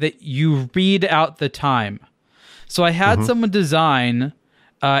clock that you read out the time. So I had someone design...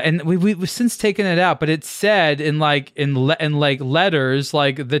 and we've since taken it out, but it said in letters,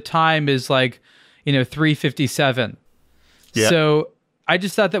 like the time is 3:57. Yeah. So I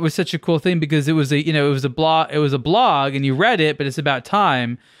just thought that was such a cool thing because it was a blog and you read it, but it's about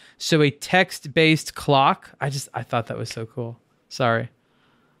time. So a text-based clock. I thought that was so cool. Sorry.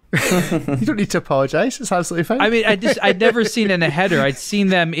 You don't need to apologize. It's absolutely fine. I mean, I'd never seen in a header. I'd seen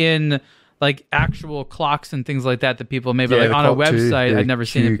them in like actual clocks and things like that people maybe like on a website. I'd never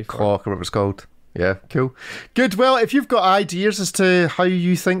seen it before. Clock or whatever it's called. Yeah, cool. Good. Well, if you've got ideas as to how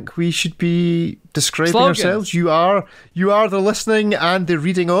you think we should be describing ourselves, you are the listening and the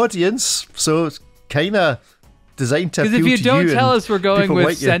reading audience. So it's kind of designed to appeal to you. Because if you don't tell us, we're going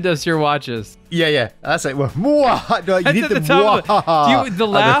with send us your watches. Yeah. That's it. Well, no, you need the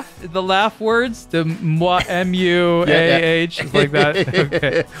the laugh words, the M-U-A-H, like that.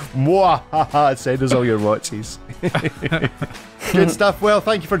 Okay. Send us all your watches. Good stuff. Well,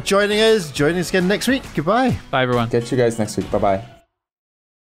 thank you for joining us. Join us again next week. Goodbye. Bye, everyone. Catch you guys next week. Bye-bye.